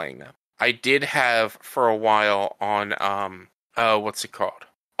around to playing them. I did have for a while on what's it called?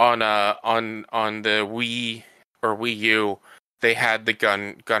 On the Wii or Wii U, they had the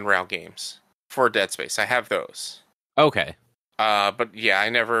gun rail games for Dead Space. I have those. Okay. But yeah, I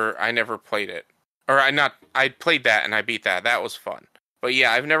never played it. Or I played that and I beat that. That was fun. But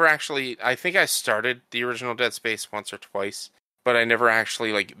yeah, I've never actually. I think I started the original Dead Space once or twice, but I never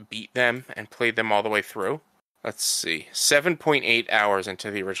actually like beat them and played them all the way through. Let's see, 7.8 hours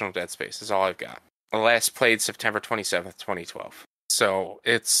into the original Dead Space is all I've got. I last played September 27th, 2012. So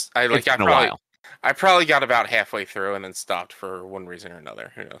it's I probably got about halfway through and then stopped for one reason or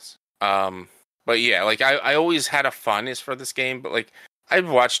another. Who knows? But yeah, like I always had a fondness for this game, but like I'd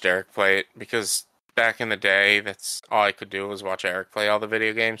watched Eric play it because back in the day, that's all I could do was watch Eric play all the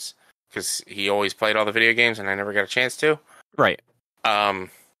video games because he always played all the video games and I never got a chance to. Right. Well,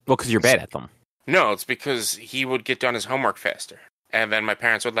 because you're bad at them. No, it's because he would get done his homework faster, and then my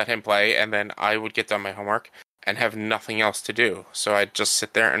parents would let him play, and then I would get done my homework and have nothing else to do, so I'd just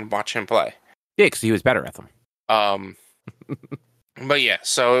sit there and watch him play. Yeah, because he was better at them. But yeah,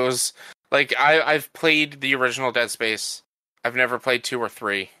 so it was like I've played the original Dead Space. I've never played 2 or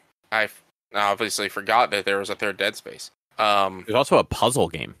 3. I've obviously forgot that there was a third Dead Space. There's also a puzzle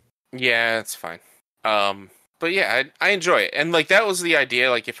game. Yeah, it's fine. But yeah, I enjoy it. And like that was the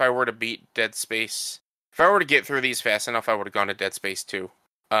idea. Like if I were to beat Dead Space, if I were to get through these fast enough, I would have gone to Dead Space 2.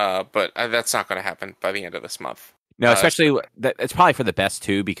 But that's not going to happen by the end of this month. No, especially it's probably for the best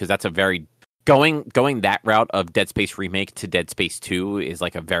too, because that's a very going that route of Dead Space Remake to Dead Space 2 is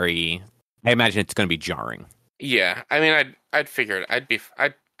like a very. I imagine it's going to be jarring. Yeah, I mean, I'd figured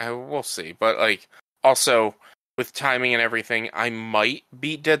I will see, but like also with timing and everything, I might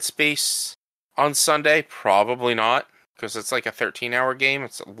beat Dead Space on Sunday. Probably not, because it's like a 13-hour game.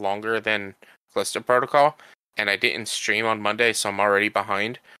 It's longer than Callisto Protocol, and I didn't stream on Monday, so I'm already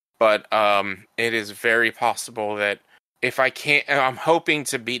behind. But it is very possible that if I can't, I'm hoping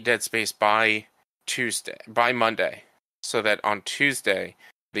to beat Dead Space by Monday, so that on Tuesday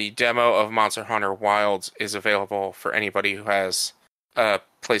the demo of Monster Hunter Wilds is available for anybody who has a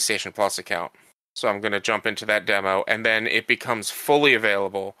PlayStation Plus account. So I'm going to jump into that demo, and then it becomes fully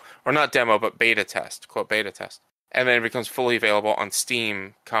available, or not demo, but beta test, quote beta test. And then it becomes fully available on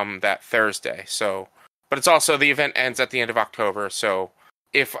Steam come that Thursday. So, but it's also, the event ends at the end of October, so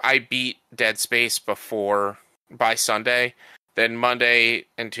if I beat Dead Space by Sunday, then Monday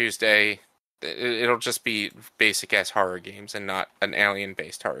and Tuesday, it'll just be basic-ass horror games and not an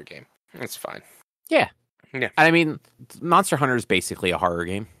alien-based horror game. It's fine. Yeah. Yeah. I mean, Monster Hunter is basically a horror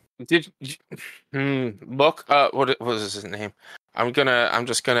game. Look, what was his name? I'm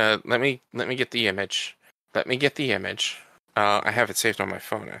just gonna let me get the image. Let me get the image. I have it saved on my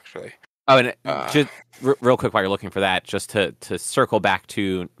phone actually. Oh, and just real quick while you're looking for that, just to circle back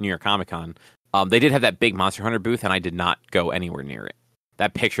to New York Comic Con, they did have that big Monster Hunter booth, and I did not go anywhere near it.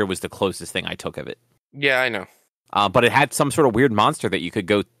 That picture was the closest thing I took of it. Yeah, I know. But it had some sort of weird monster that you could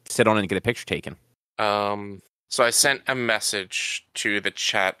go sit on and get a picture taken. So I sent a message to the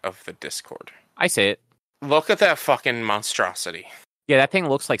chat of the Discord. I say it. Look at that fucking monstrosity. Yeah, that thing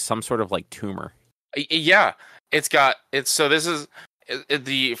looks like some sort of like tumor. Yeah, so this is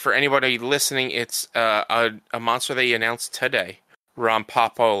for anybody listening, it's a monster they announced today,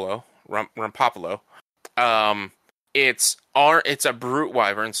 Rampopolo. It's a brute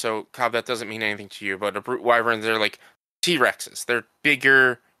wyvern. So Cobb, that doesn't mean anything to you, but a brute wyvern, they're like T-Rexes. They're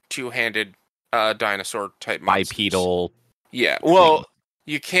bigger, two-handed dinosaur type monsters. Bipedal. Yeah. Well,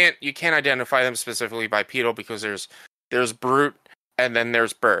 you can't identify them specifically bipedal because there's brute and then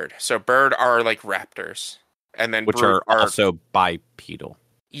there's bird. So bird are like raptors, and then which brute are also bipedal.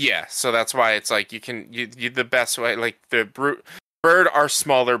 Yeah. So that's why it's like you the best way, like the bird are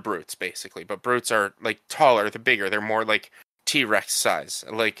smaller brutes basically, but brutes are like taller, the bigger. They're more like T-Rex size,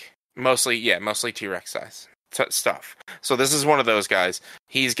 like mostly T-Rex size. Stuff. So this is one of those guys.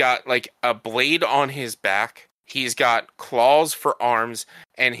 He's got like a blade on his back. He's got claws for arms,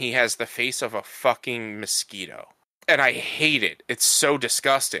 and he has the face of a fucking mosquito. And I hate it. It's so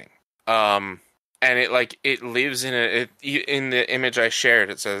disgusting. And it lives in the image I shared.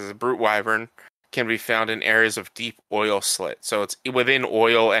 It says a brute wyvern, can be found in areas of deep oil slit. So it's within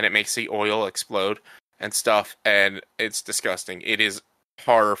oil, and it makes the oil explode and stuff, and it's disgusting. It is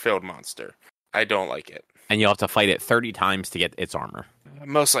horror-filled monster. I don't like it. And you'll have to fight it 30 times to get its armor.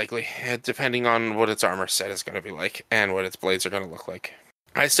 Most likely, depending on what its armor set is going to be like and what its blades are going to look like.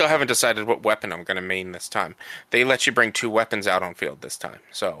 I still haven't decided what weapon I'm going to main this time. They let you bring 2 weapons out on field this time,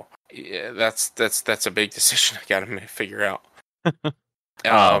 so yeah, that's a big decision I got to figure out. But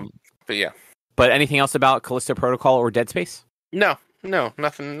yeah. But anything else about Callisto Protocol or Dead Space? No,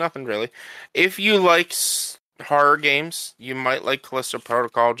 nothing really. If you like horror games, you might like Callisto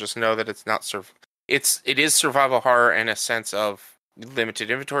Protocol. Just know that it's not it is survival horror in a sense of limited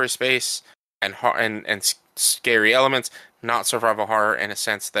inventory space and scary elements. Not survival horror in a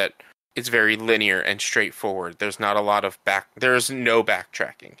sense that it's very linear and straightforward. There's not a lot of there's no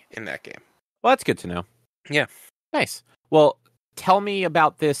backtracking in that game. Well, that's good to know. Yeah. Nice. Well, tell me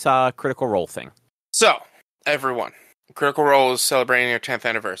about this Critical Role thing. So, everyone, Critical Role is celebrating their 10th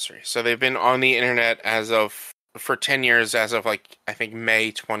anniversary. So they've been on the internet for 10 years as of, like, I think May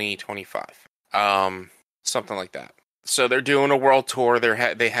 2025. Something like that. So they're doing a world tour.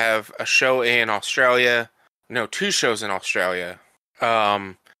 They have a show in Australia. No, 2 shows in Australia.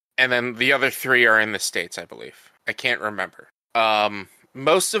 And then the other 3 are in the States, I believe. I can't remember.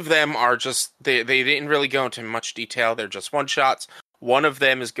 Most of them are just, they didn't really go into much detail. They're just one-shots. One of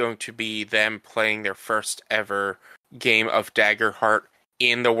them is going to be them playing their first ever game of Daggerheart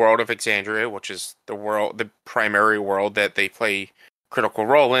in the world of Exandria, which is the primary world that they play Critical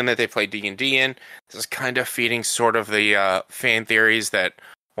Role in, that they play D&D in. This is kind of feeding sort of the fan theories that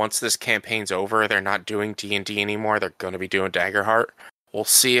once this campaign's over, they're not doing D&D anymore. They're going to be doing Daggerheart. We'll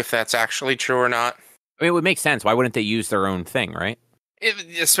see if that's actually true or not. I mean, it would make sense. Why wouldn't they use their own thing, right?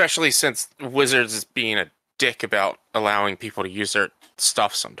 Especially since Wizards is being a dick about allowing people to use their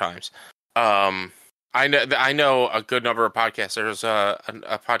stuff sometimes. I know a good number of podcasts. There's a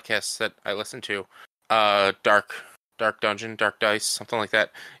podcast that I listen to, Dark Dungeon, Dark Dice, something like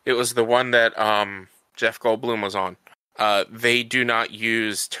that. It was the one that Jeff Goldblum was on. They do not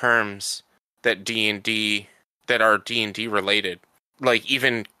use terms that D&D that are D&D related, like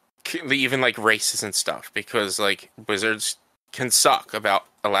even like races and stuff, because like Wizards can suck about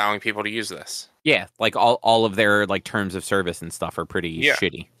allowing people to use this. Yeah, like all of their like terms of service and stuff are pretty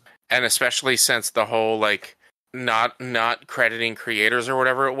shitty. And especially since the whole like not crediting creators or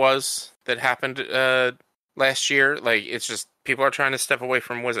whatever it was that happened last year, like it's just people are trying to step away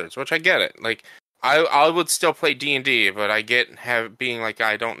from Wizards, which I get it. Like I would still play D&D, but I get being like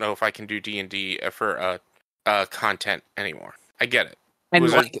I don't know if I can do D&D for content anymore. I get it. And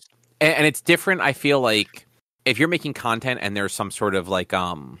and it's different. I feel like if you're making content and there's some sort of like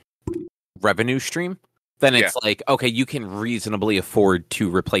revenue stream, then it's like, okay, you can reasonably afford to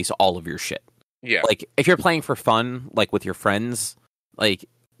replace all of your shit. Yeah. Like if you're playing for fun, like with your friends, like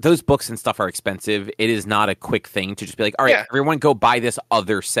those books and stuff are expensive. It is not a quick thing to just be like, all right, everyone go buy this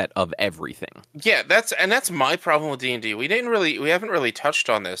other set of everything. Yeah, that's my problem with D&D. We haven't really touched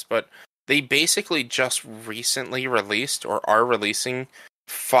on this, but they basically just recently released or are releasing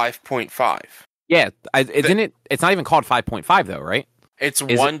 5.5. Yeah, it's not even called 5.5 though, right? It's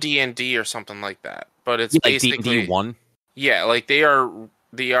one D&D or something like that. But it's basically like D&D 1. Yeah, like they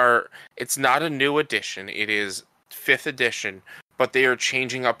are it's not a new edition. It is 5th edition, but they are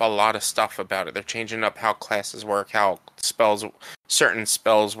changing up a lot of stuff about it. They're changing up how classes work, how certain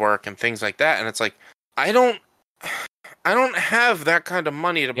spells work and things like that. And it's like I don't have that kind of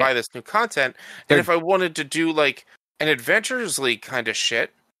money to buy this new content. And if I wanted to do like an Adventurers League kind of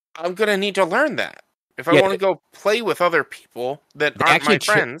shit, I'm going to need to learn that. If I want to go play with other people that aren't my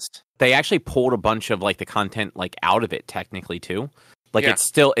friends. They actually pulled a bunch of like the content like out of it technically too. Like it's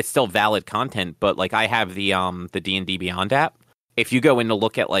still valid content, but like I have the D&D Beyond app. If you go in to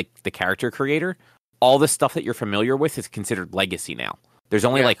look at like the character creator, all the stuff that you're familiar with is considered legacy now. There's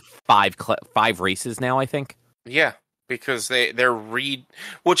only like five races now, I think. Yeah, because they're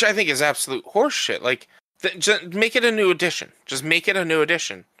which I think is absolute horseshit. Like just make it a new edition. Just make it a new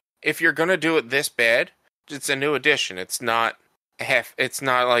edition. If you're gonna do it this bad, it's a new edition. It's not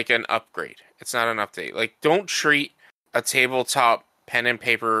like an upgrade. It's not an update. Like, don't treat a tabletop pen and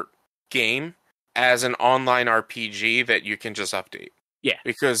paper game as an online RPG that you can just update. Yeah.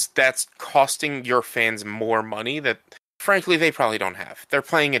 Because that's costing your fans more money that, frankly, they probably don't have. They're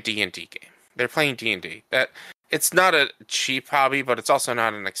playing a D&D game. They're playing D&D. It's not a cheap hobby, but it's also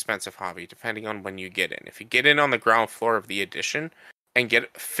not an expensive hobby, depending on when you get in. If you get in on the ground floor of the edition and get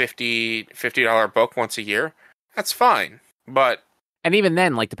a $50 book once a year, that's fine. And even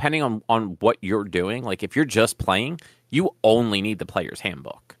then, like depending on what you're doing, like if you're just playing, you only need the player's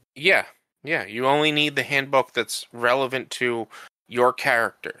handbook. Yeah. Yeah, you only need the handbook that's relevant to your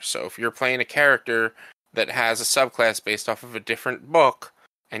character. So if you're playing a character that has a subclass based off of a different book,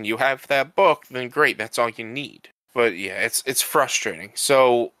 and you have that book, then great, that's all you need. But yeah, it's frustrating.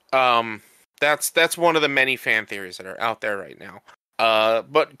 So that's one of the many fan theories that are out there right now.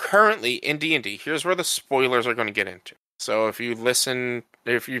 But currently in D&D, here's where the spoilers are going to get into. So if you listen,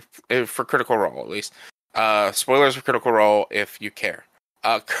 if for Critical Role at least, spoilers for Critical Role if you care.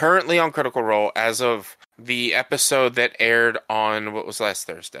 Currently on Critical Role, as of the episode that aired on what was last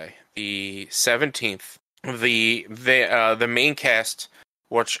Thursday, the 17th, the main cast,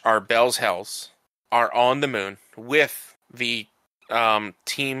 which are Bell's Hells, are on the moon with the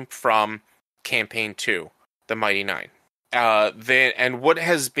team from Campaign 2, the Mighty Nine. What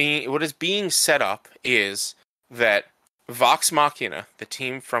is being set up is that Vox Machina, the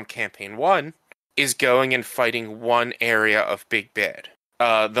team from Campaign 1, is going and fighting one area of Big Bad.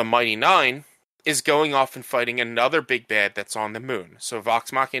 The Mighty Nine is going off and fighting another Big Bad that's on the moon. So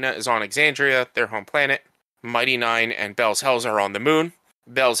Vox Machina is on Exandria, their home planet. Mighty Nine and Bell's Hells are on the moon.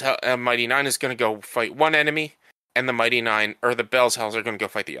 Mighty Nine is going to go fight one enemy, and the Bell's Hells are going to go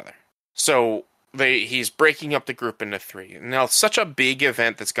fight the other. So he's breaking up the group into three. Now, it's such a big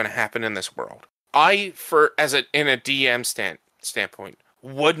event that's going to happen in this world. In a DM standpoint,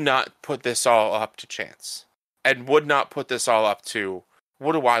 would not put this all up to chance, and would not put this all up to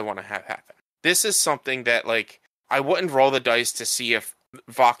what do I want to have happen. This is something that I wouldn't roll the dice to see if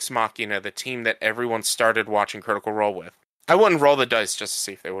Vox Machina, the team that everyone started watching Critical Role with, I wouldn't roll the dice just to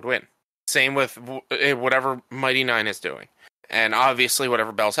see if they would win. Same with whatever Mighty Nine is doing, and obviously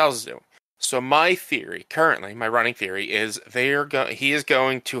whatever Bell's House is doing. So my theory, currently, my running theory is he is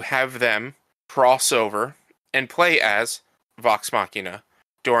going to have them cross over and play as Vox Machina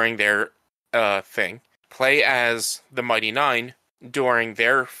during their thing, play as the Mighty Nine during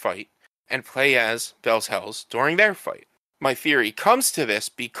their fight, and play as Bell's Hells during their fight. My theory comes to this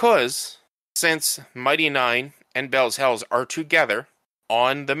because since Mighty Nine and Bell's Hells are together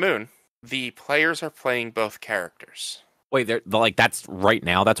on the moon, the players are playing both characters. Wait, that's right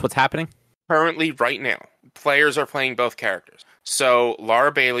now? That's what's happening? Currently, right now, players are playing both characters. So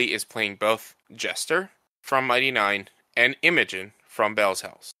Laura Bailey is playing both Jester from Mighty Nine and Imogen from Bell's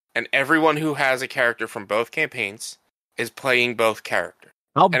Hells. And everyone who has a character from both campaigns is playing both characters.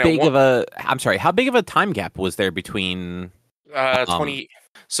 How big of a time gap was there between 20?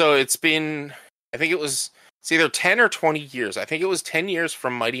 So it's been, I think it's either 10 or 20 years. I think it was 10 years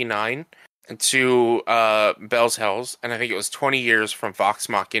from Mighty Nine to Bell's Hells, and I think it was 20 years from Vox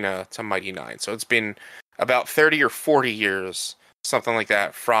Machina to Mighty Nine. So it's been about 30 or 40 years, something like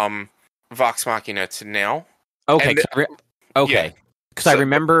that, from Vox Machina to now. Okay. Yeah. Because I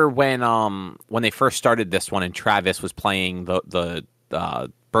remember when they first started this one and Travis was playing the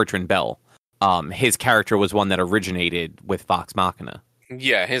Bertrand Bell, his character was one that originated with Vox Machina.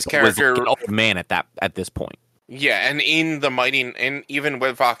 Yeah, his character was an old man at this point. Yeah, and in the Mighty, and even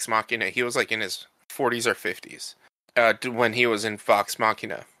with Vox Machina, he was in his 40s or 50s when he was in Vox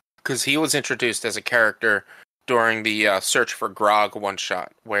Machina, because he was introduced as a character during the Search for Grog one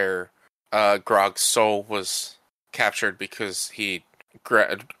shot, where Grog's soul was captured because he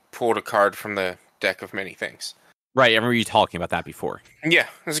pulled a card from the deck of many things. Right, I remember you talking about that before. Yeah,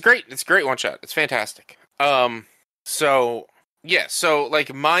 it's great. It's a great one shot. It's fantastic. So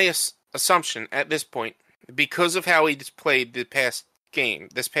my assumption at this point, because of how he played this past game,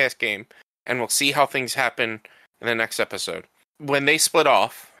 and we'll see how things happen in the next episode. When they split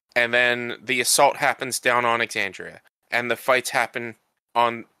off, and then the assault happens down on Exandria, and the fights happen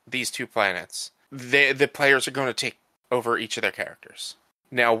on these two planets, the players are going to take over each of their characters.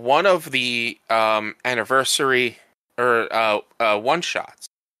 Now, one of the anniversary or one-shots,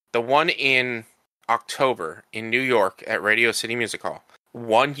 the one in October in New York at Radio City Music Hall,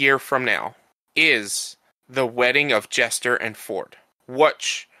 1 year from now, is the wedding of Jester and Ford,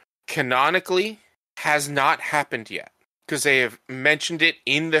 which canonically has not happened yet, because they have mentioned it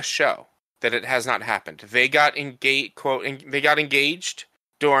in the show that it has not happened. They got engaged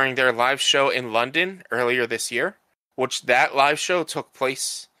during their live show in London earlier this year, which that live show took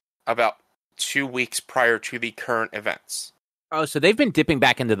place about 2 weeks prior to the current events. Oh, so they've been dipping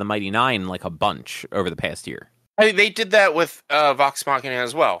back into the Mighty Nine like a bunch over the past year. They did that with Vox Machina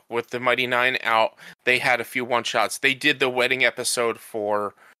as well. With the Mighty Nine out, they had a few one-shots. They did the wedding episode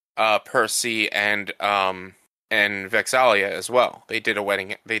for Percy and Vexalia as well. They did the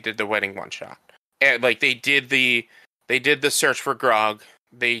wedding one-shot. And, they did the Search for Grog.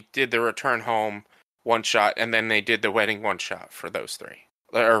 They did the Return Home one-shot, and then they did the wedding one-shot for those three,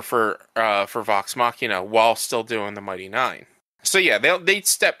 or for Vox Machina, while still doing the Mighty Nine. So yeah,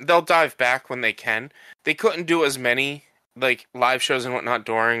 they'll dive back when they can. They couldn't do as many like live shows and whatnot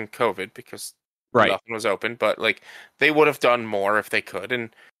during COVID because Right. nothing was open, but like they would have done more if they could. And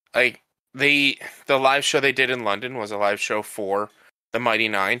like the live show they did in London was a live show for the Mighty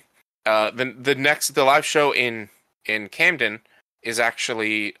Nine. The live show in Camden is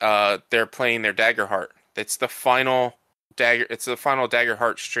actually they're playing their Daggerheart. It's the final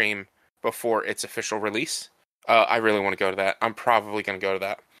Daggerheart stream before its official release. I really want to go to that. I'm probably going to go to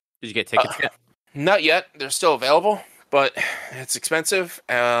that. Did you get tickets yet? Not yet. They're still available, but it's expensive.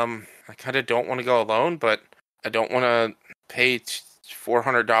 I kind of don't want to go alone, but I don't want to pay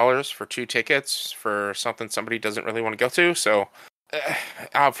 $400 for 2 tickets for something somebody doesn't really want to go to. So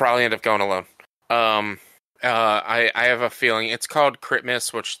I'll probably end up going alone. I have a feeling it's called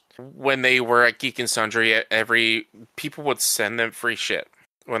Christmas, which when they were at Geek and Sundry, people would send them free shit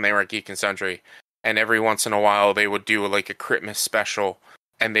when they were at Geek and Sundry, and every once in a while they would do like a Christmas special,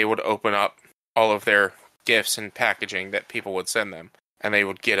 and they would open up all of their gifts and packaging that people would send them, and they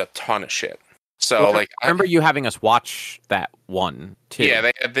would get a ton of shit. So Well, like, I remember you having us watch that one too. yeah,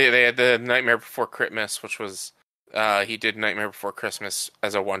 they had the Nightmare Before Christmas, which was he did Nightmare Before Christmas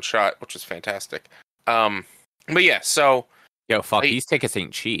as a one shot, which was fantastic. But yeah, so Yo, fuck, these tickets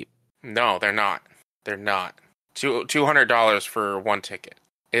ain't cheap. no, they're not. They're not. $200 for one ticket.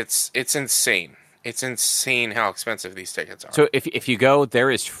 It's insane. It's insane how expensive these tickets are. So if you go, there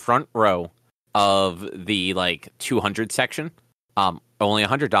is front row of the like 200 section. Only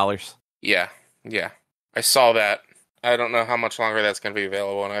 $100. Yeah. I saw that. I don't know how much longer that's going to be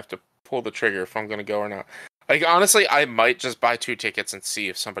available, and I have to pull the trigger if I'm going to go or not. Like, honestly, I might just buy 2 tickets and see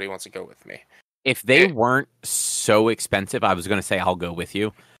if somebody wants to go with me. If they weren't so expensive, I was going to say I'll go with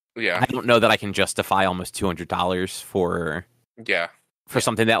you. Yeah. I don't know that I can justify almost $200 for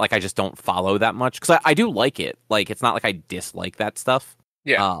something that like I just don't follow that much, because I do like it. Like, it's not like I dislike that stuff.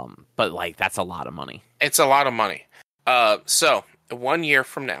 Yeah. But like that's a lot of money. It's a lot of money. So 1 year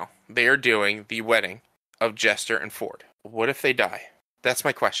from now, they are doing the wedding of Jester and Ford. What if they die? That's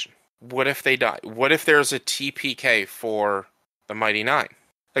my question. What if they die? What if there's a TPK for the Mighty Nine?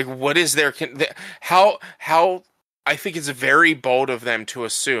 Like, what is their... How... I think it's very bold of them to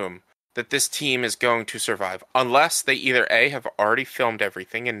assume that this team is going to survive, unless they either A, have already filmed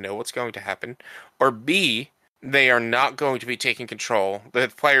everything and know what's going to happen, or B, they are not going to be taking control.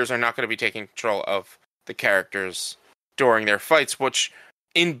 The players are not going to be taking control of the characters during their fights, which,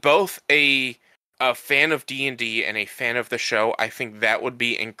 in both a fan of D&D and a fan of the show, I think that would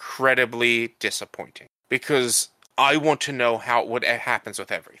be incredibly disappointing. Because I want to know what happens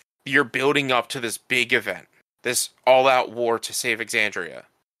with everything. You're building up to this big event, this all-out war to save Exandria,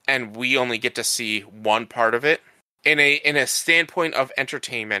 and we only get to see one part of it. In a standpoint of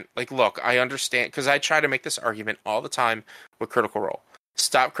entertainment, like, look, I understand, because I try to make this argument all the time with Critical Role.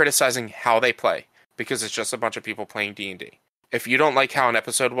 Stop criticizing how they play, because it's just a bunch of people playing D&D. If you don't like how an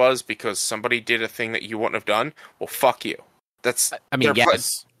episode was because somebody did a thing that you wouldn't have done, well, fuck you.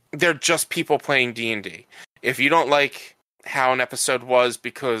 Yes. They're just people playing D&D. If you don't like how an episode was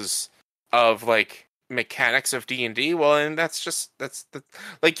because of, like, mechanics of D&D, well, and that's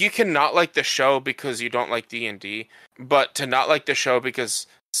like, you can not like the show because you don't like D&D, but to not like the show because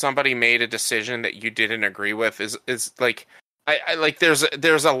somebody made a decision that you didn't agree with is like, I like, there's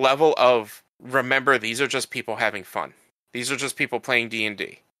a level of, remember, these are just people having fun. These are just people playing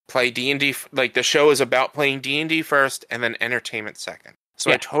D&D. Play D&D, like, the show is about playing D&D first and then entertainment second. So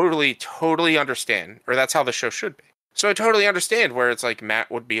yeah. I totally understand, or that's how the show should be. So I totally understand where it's like Matt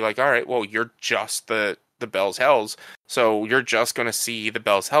would be like, all right, well, you're just the Bell's Hells, so you're just going to see the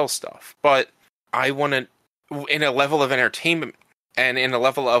Bell's Hells stuff. But I want to, in a level of entertainment and in a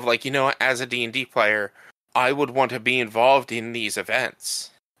level of, like, you know, as a D&D player, I would want to be involved in these events,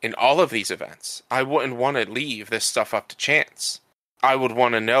 in all of these events. I wouldn't want to leave this stuff up to chance. I would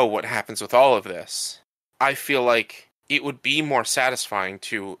want to know what happens with all of this. I feel like it would be more satisfying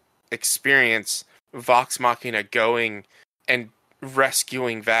to experience Vox Machina going and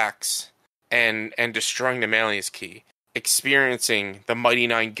rescuing Vax and destroying the Malius Key, experiencing the Mighty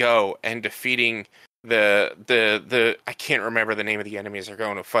Nine go and defeating the I can't remember the name of the enemies they're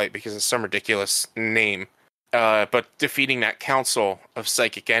going to fight because it's some ridiculous name, but defeating that council of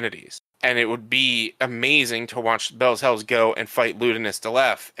psychic entities. And it would be amazing to watch Bell's Hells go and fight Ludinus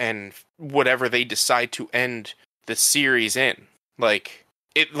Delef and whatever they decide to end the series in.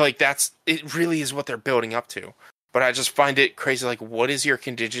 It really is what they're building up to. But I just find it crazy. Like, what is your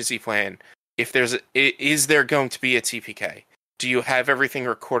contingency plan? If is there going to be a TPK? Do you have everything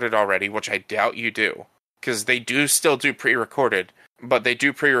recorded already? Which I doubt you do, because they do still do pre-recorded, but they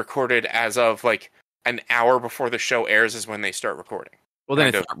do pre-recorded as of like an hour before the show airs is when they start recording. Well, then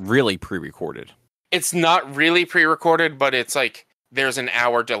it's not really pre-recorded. It's not really pre-recorded, but it's like there's an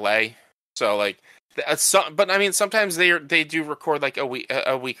hour delay. So like, but I mean, sometimes they do record like a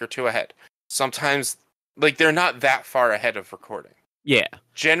week or two ahead. Sometimes like they're not that far ahead of recording. Yeah.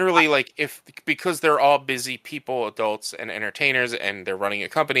 Generally, like because they're all busy people, adults and entertainers, and they're running a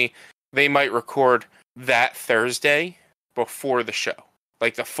company, they might record that Thursday before the show,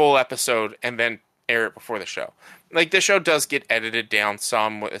 like the full episode, and then air it before the show. Like the show does get edited down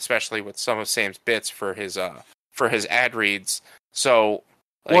some, especially with some of Sam's bits for his ad reads. So,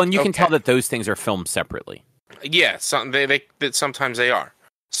 like, well, and you can tell that those things are filmed separately. Yeah, sometimes they are.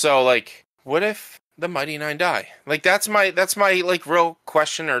 So, like, what if the Mighty Nine die? Like, that's my like real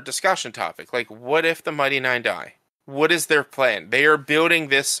question or discussion topic. Like, what if the Mighty Nine die? What is their plan? They are building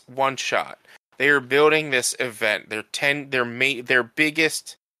this one shot. They are building this event. Their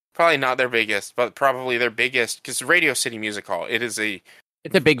biggest, probably not their biggest, but probably their biggest, because Radio City Music Hall, it's a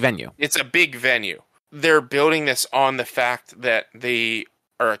big venue. It's a big venue. They're building this on the fact that they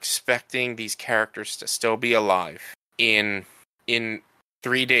are expecting these characters to still be alive in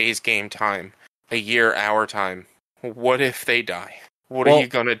 3 days game time, a year our time. What if they die? What are you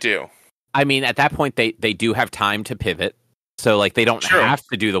gonna do? I mean, at that point, they do have time to pivot. So, like, they don't have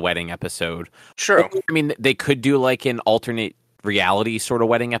to do the wedding episode. True. I mean, they could do, like, an alternate reality sort of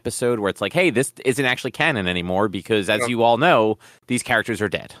wedding episode where it's like, hey, this isn't actually canon anymore because, as you all know, these characters are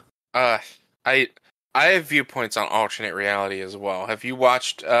dead. I have viewpoints on alternate reality as well. Have you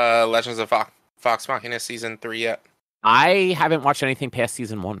watched Legends of Vox Machina Season 3 yet? I haven't watched anything past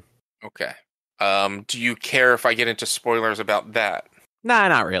Season 1. Okay. Do you care if I get into spoilers about that? Nah,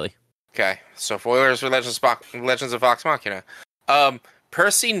 not really. Okay, so spoilers for Legends of Vox Machina.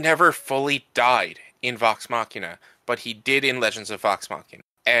 Percy never fully died in Vox Machina, but he did in Legends of Vox Machina.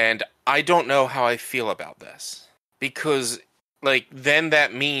 And I don't know how I feel about this. Because, like, then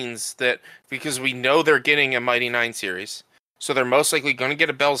that means that, because we know they're getting a Mighty Nine series, so they're most likely going to get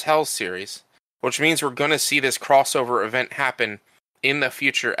a Bell's Hell series, which means we're going to see this crossover event happen in the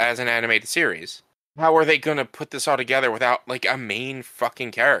future as an animated series. How are they going to put this all together without, like, a main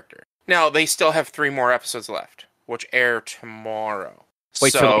fucking character? Now, they still have 3 more episodes left, which air tomorrow.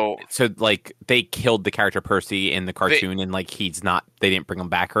 Wait, so like, they killed the character Percy in the cartoon and, like, they didn't bring him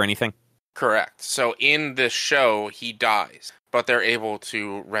back or anything? Correct. So in the show, he dies, but they're able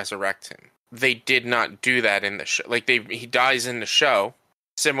to resurrect him. They did not do that in the show. Like, he dies in the show,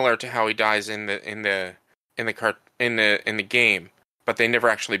 similar to how he dies in the game, but they never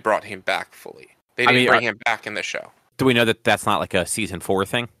actually brought him back fully. They didn't bring him back in the show. Do we know that that's not like a season 4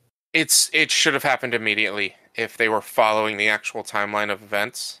 thing? It should have happened immediately if they were following the actual timeline of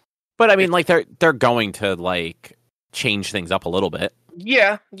events. But I mean, like, they're going to, like, change things up a little bit.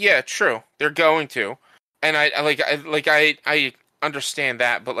 Yeah, true. They're going to, and I understand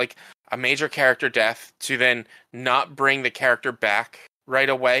that, but like a major character death to then not bring the character back right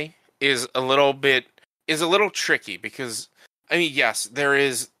away is a little tricky, because I mean, yes, there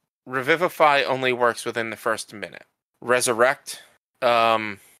is Revivify only works within the first minute. Resurrect,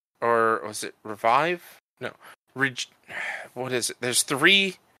 or was it Revive? No, what is it? There's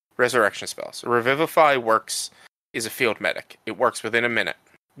 3 resurrection spells. Revivify is a field medic. It works within a minute.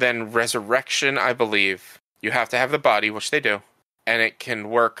 Then Resurrection, I believe, you have to have the body, which they do, and it can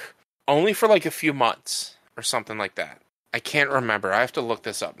work only for like a few months or something like that. I can't remember. I have to look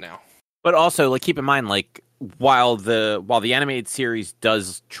this up now. But also, like, keep in mind, like, while the animated series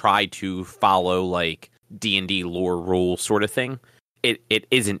does try to follow, like, D&D lore rule sort of thing, it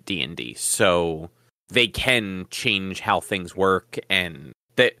isn't D&D, so they can change how things work, and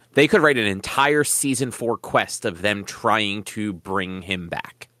they could write an entire season 4 quest of them trying to bring him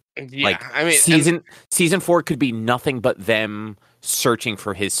back. Yeah, like, I mean, season 4 could be nothing but them searching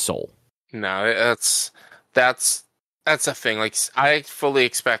for his soul. No, that's a thing. Like, I fully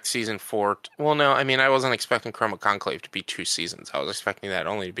expect season 4. Well, no, I mean, I wasn't expecting Chroma Conclave to be 2 seasons. I was expecting that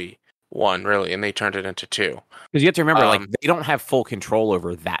only to be 1, really, and they turned it into 2. Because you have to remember, like, they don't have full control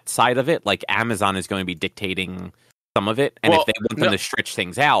over that side of it. Like, Amazon is going to be dictating some of it, and if they want them to stretch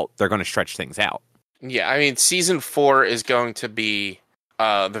things out, they're going to stretch things out. Yeah, I mean, season 4 is going to be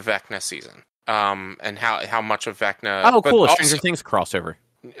the Vecna season, and how much of Vecna. Oh, cool! Stranger Things crossover.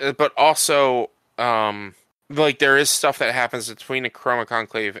 But also, like, there is stuff that happens between the Chroma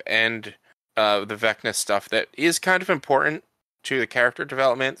Conclave and the Vecna stuff that is kind of important to the character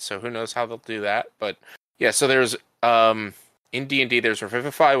development. So who knows how they'll do that? But yeah, so there's in D&D there's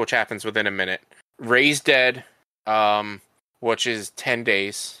Revivify, which happens within a minute. Raise Dead, which is 10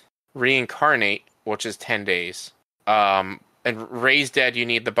 days. Reincarnate, which is 10 days. And Raise Dead, you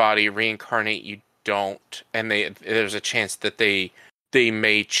need the body. Reincarnate, you don't, and there's a chance that they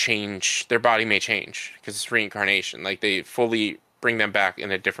may change, their body may change because it's reincarnation. Like they fully bring them back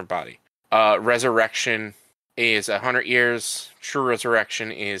in a different body. Resurrection is 100 years. True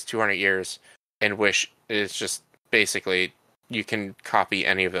resurrection is 200 years, and wish is just basically you can copy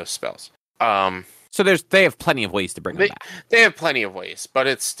any of those spells. So they have plenty of ways to bring them back. They have plenty of ways, but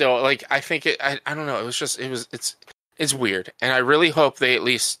it's still like I think I don't know. It's weird, and I really hope they at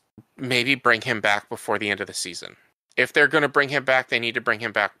least maybe bring him back before the end of the season. If they're going to bring him back, they need to bring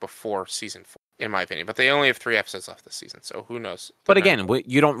him back before season 4, in my opinion. But they only have 3 episodes left this season, so who knows? But again,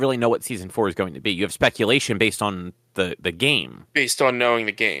 you don't really know what season 4 is going to be. You have speculation based on the game, based on knowing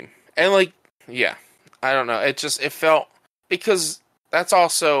the game, and like yeah, I don't know. It felt, because that's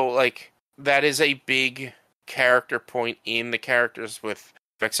also like. That is a big character point in the characters, with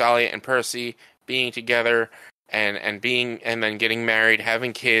Vexalia and Percy being together and then getting married,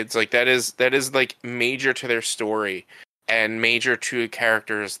 having kids. Like that is like major to their story and major to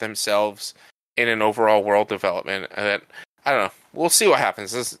characters themselves in an overall world development. That I don't know. We'll see what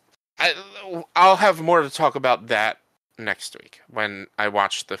happens. I'll have more to talk about that next week when I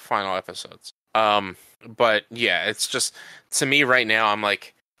watch the final episodes. But yeah, it's just, to me right now, I'm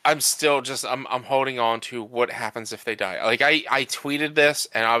like, I'm still just I'm holding on to what happens if they die. Like I tweeted this,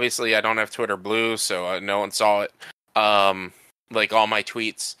 and obviously I don't have Twitter Blue, so no one saw it. Like all my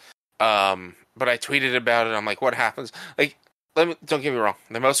tweets. But I tweeted about it. I'm like, what happens? Like, don't get me wrong.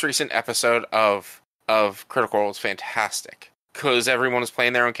 The most recent episode of Critical Role is fantastic because everyone was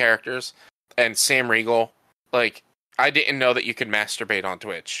playing their own characters, and Sam Riegel. Like, I didn't know that you could masturbate on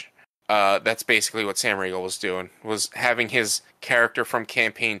Twitch. That's basically what Sam Riegel was doing, was having his character from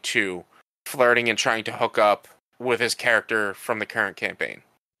campaign 2 flirting and trying to hook up with his character from the current campaign.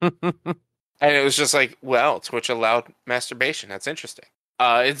 And it was just like, well, Twitch allowed masturbation. That's interesting.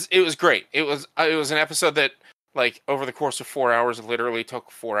 It was great. It was an episode that, like, over the course of 4 hours, literally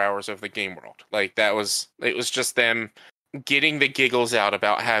took 4 hours of the game world. Like, it was just them getting the giggles out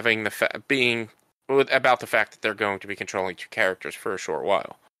about having about the fact that they're going to be controlling 2 characters for a short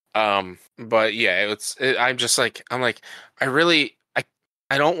while. But yeah, I'm like,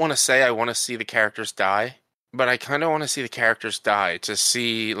 I don't want to say I want to see the characters die, but I kind of want to see the characters die to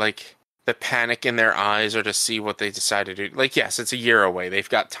see, like, the panic in their eyes, or to see what they decide to do. Like, yes, it's a year away. They've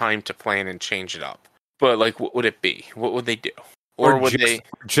got time to plan and change it up. But, like, what would it be? What would they do? Or would they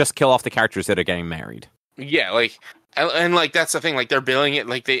just kill off the characters that are getting married? Yeah, like, and like, that's the thing. Like, they're billing it,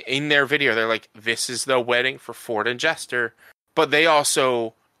 like, in their video, they're like, this is the wedding for Ford and Jester. But they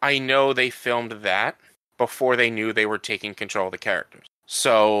also, I know they filmed that before they knew they were taking control of the characters.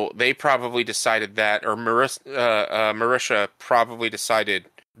 So they probably decided that, or Marisha probably decided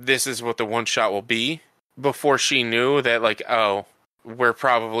this is what the one shot will be before she knew that, like, oh, we're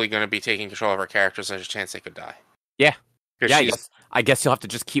probably going to be taking control of our characters. There's a chance they could die. Yeah. Yeah, I guess you'll have to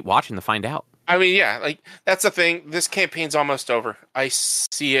just keep watching to find out. I mean, yeah, like, that's the thing. This campaign's almost over. I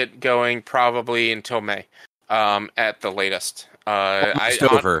see it going probably until May, at the latest. Almost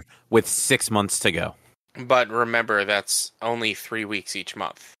over, with 6 months to go. But remember, that's only 3 weeks each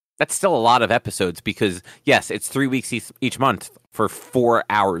month. That's still a lot of episodes, because, yes, it's 3 weeks each month for 4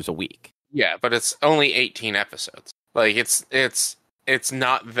 hours a week. Yeah, but it's only 18 episodes. Like, it's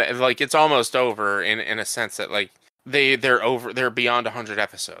not that, like, it's almost over in a sense that, like, they're beyond 100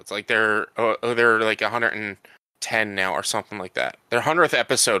 episodes. Like, they're like 110 now or something like that. Their 100th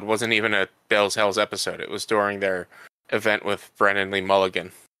episode wasn't even a Bell's Hells episode. It was during their event with Brennan Lee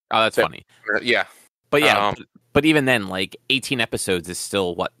Mulligan. Oh, that's funny. Yeah. But yeah, but even then, like, 18 episodes is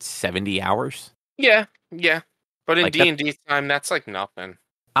still, what, 70 hours? Yeah. But in Like, D&D time, that's like nothing.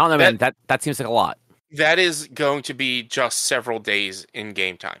 I don't know, man. That seems like a lot. That is going to be just several days in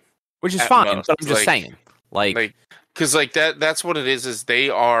game time. Which is fine, most. but I'm just saying. Like, because, like, that's what it is they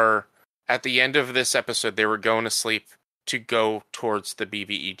are, at the end of this episode, they were going to sleep to go towards the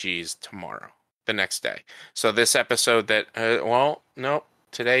BBEGs tomorrow, the next day. So this episode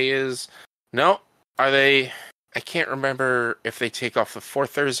are they, I can't remember if they take off the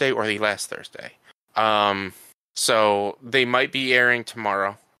fourth Thursday or the last Thursday. So they might be airing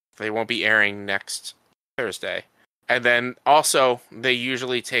tomorrow. They won't be airing next Thursday. And then also, they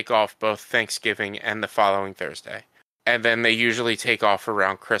usually take off both Thanksgiving and the following Thursday. And then they usually take off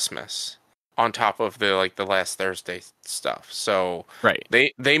around Christmas on top of the last Thursday stuff. So right.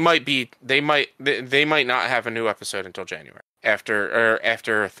 They might not have a new episode until January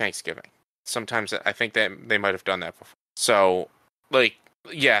after Thanksgiving. Sometimes I think that they might have done that before. So, like,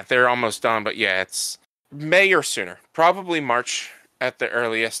 yeah, they're almost done, but yeah, it's May or sooner. Probably March at the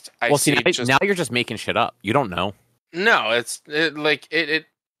earliest. Now you're just making shit up. You don't know. No,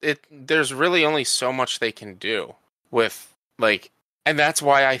 there's really only so much they can do with like, and that's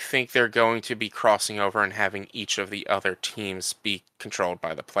why I think they're going to be crossing over and having each of the other teams be controlled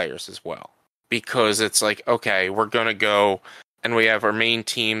by the players as well. Because it's like, okay, we're going to go, and we have our main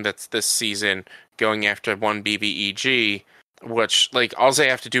team that's this season going after one BBEG, which, like, all they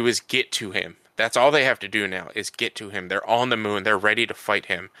have to do is get to him. That's all they have to do now, is get to him. They're on the moon. They're ready to fight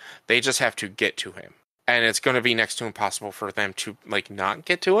him. They just have to get to him. And it's going to be next to impossible for them to, like, not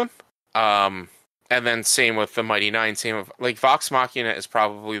get to him. And then same with the Mighty Nine. Same with, like, Vox Machina is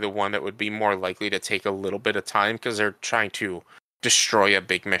probably the one that would be more likely to take a little bit of time because they're trying to destroy a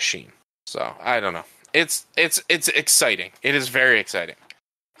big machine. So, I don't know. It's exciting. It is very exciting.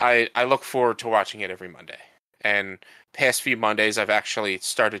 I look forward to watching it every Monday. And past few Mondays, I've actually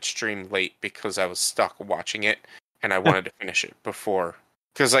started stream late because I was stuck watching it, and I wanted to finish it before.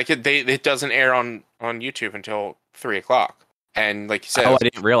 Because like it doesn't air on YouTube until 3:00, and like you said, I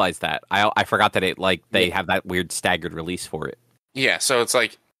didn't realize that. I forgot that they have that weird staggered release for it. Yeah, so it's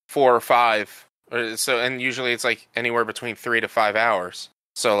like 4 or 5, and usually it's like anywhere between 3 to 5 hours.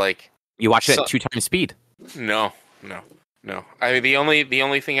 So like you watch it at 2 times speed. No. I mean, the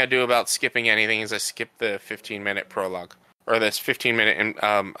only thing I do about skipping anything is I skip the 15-minute prologue or this 15-minute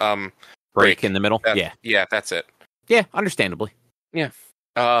break in the middle. Yeah, that's it. Yeah, understandably. Yeah.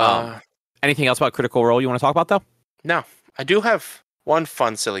 Anything else about Critical Role you want to talk about though? No, I do have one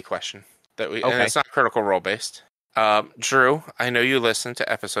fun, silly question and it's not Critical Role based. Drew, I know you listen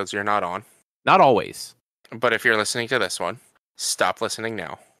to episodes you're not on. Not always, but if you're listening to this one, stop listening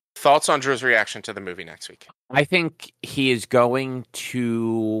now. Thoughts on Drew's reaction to the movie next week? I think he is going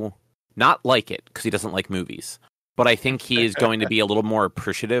to not like it because he doesn't like movies, but I think he is going to be a little more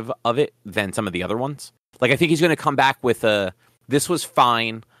appreciative of it than some of the other ones. Like, I think he's going to come back with this was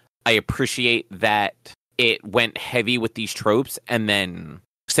fine. I appreciate that it went heavy with these tropes and then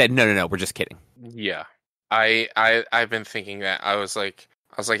said, no, we're just kidding. Yeah. I've been thinking that. I was like,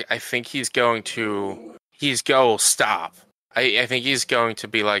 I think he's going to stop. I think he's going to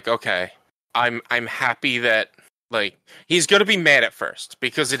be like, okay, I'm happy that, like, he's going to be mad at first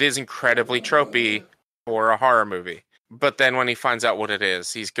because it is incredibly tropey for a horror movie. But then when he finds out what it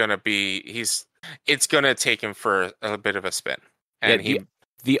is, it's going to take him for a bit of a spin. And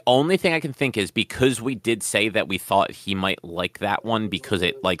the only thing I can think is because we did say that we thought he might like that one because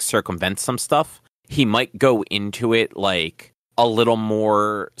it like circumvents some stuff, he might go into it like a little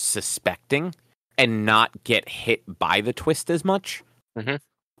more suspecting and not get hit by the twist as much. Mm-hmm.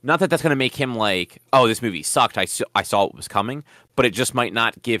 Not that that's going to make him like, oh, this movie sucked. I saw it was coming, but it just might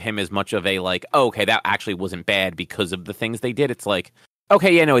not give him as much of a like, oh, okay, that actually wasn't bad because of the things they did. It's like,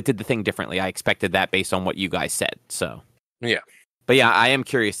 okay, yeah, no, it did the thing differently. I expected that based on what you guys said. So yeah, but yeah, I am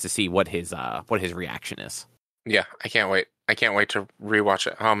curious to see what his reaction is. Yeah, I can't wait. I can't wait to rewatch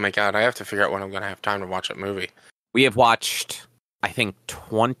it. Oh my god, I have to figure out when I'm going to have time to watch that movie. We have watched, I think,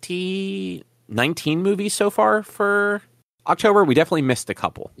 19 movies so far for October. We definitely missed a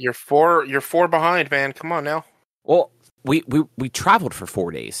couple. You're four behind, man. Come on now. Well, we traveled for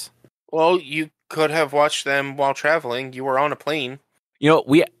 4 days. Well, you could have watched them while traveling. You were on a plane. You know,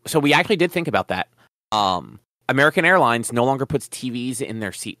 we actually did think about that. American Airlines no longer puts TVs in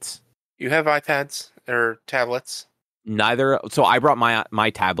their seats. You have iPads or tablets? Neither. So I brought my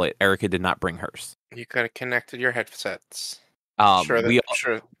tablet. Erica did not bring hers. You could have connected your headsets.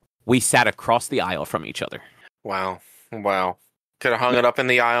 Sure. We sat across the aisle from each other. Wow. Could have hung it up in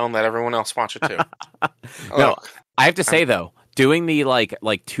the aisle and let everyone else watch it too. No, I have to say though, doing the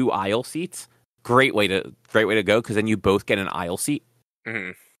like 2 aisle seats, great way to go because then you both get an aisle seat.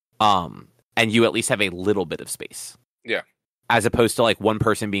 Mm-hmm. And you at least have a little bit of space. Yeah. As opposed to like one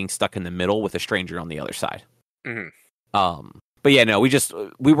person being stuck in the middle with a stranger on the other side. Mm-hmm. But yeah, no,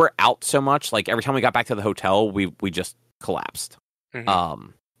 we were out so much. Like every time we got back to the hotel, we just collapsed.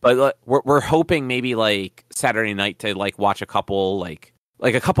 Mm-hmm. But we're hoping maybe like Saturday night to like watch a couple like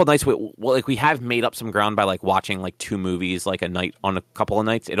a couple nights. We have made up some ground by like watching like 2 movies like a night on a couple of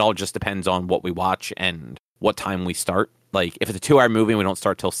nights. It all just depends on what we watch and what time we start. Like if it's a 2-hour movie and we don't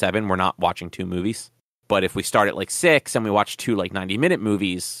start till 7, we're not watching 2 movies. But if we start at like 6 and we watch 2 like 90-minute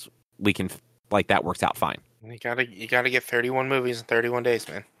movies, we can like that works out fine. You gotta get 31 movies in 31 days,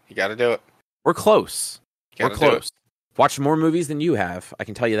 man. You gotta do it. We're close. We're close. Watched more movies than you have. I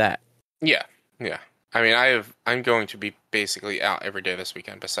can tell you that. Yeah. I mean, I'm going to be basically out every day this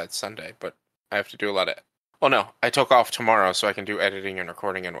weekend besides Sunday, but I have to do a lot of. Well, no, I took off tomorrow so I can do editing and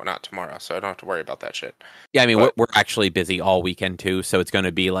recording and whatnot tomorrow, so I don't have to worry about that shit. Yeah, I mean, we're actually busy all weekend too, so it's going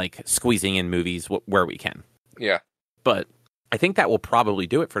to be like squeezing in movies where we can. Yeah. But I think that will probably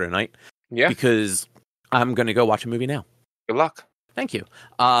do it for tonight. Yeah. Because I'm going to go watch a movie now. Good luck. Thank you.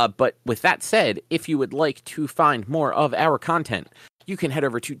 But with that said, if you would like to find more of our content, you can head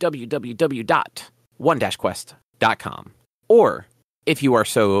over to www.one-quest.com. Or, if you are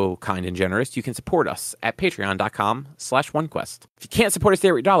so kind and generous, you can support us at patreon.com/onequest. If you can't support us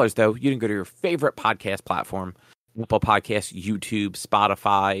there with dollars, though, you can go to your favorite podcast platform, Apple Podcasts, YouTube,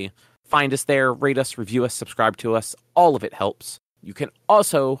 Spotify. Find us there, rate us, review us, subscribe to us. All of it helps. You can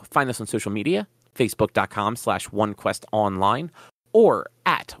also find us on social media, facebook.com/onequestonline, or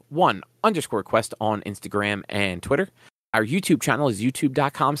at @1_quest on Instagram and Twitter. Our YouTube channel is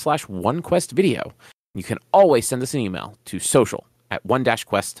youtube.com/onequestvideo. You can always send us an email to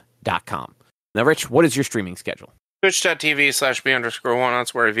social@one-quest.com. Now, Rich, what is your streaming schedule?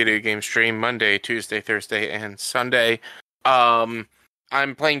 Twitch.tv/B_Walnuts, where I video game stream Monday, Tuesday, Thursday, and Sunday. I'm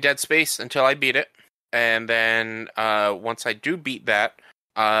playing Dead Space until I beat it. And then once I do beat that,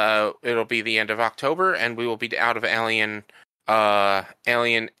 it'll be the end of October, and we will be out of Alien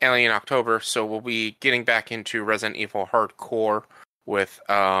October. So we'll be getting back into Resident Evil Hardcore with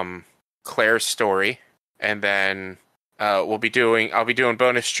Claire's story, and then I'll be doing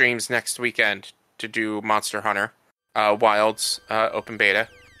bonus streams next weekend to do Monster Hunter Wilds open beta,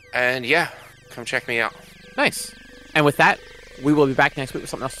 and yeah, come check me out. Nice. And with that, we will be back next week with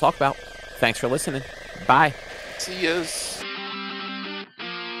something else to talk about. Thanks for listening. Bye. See yous.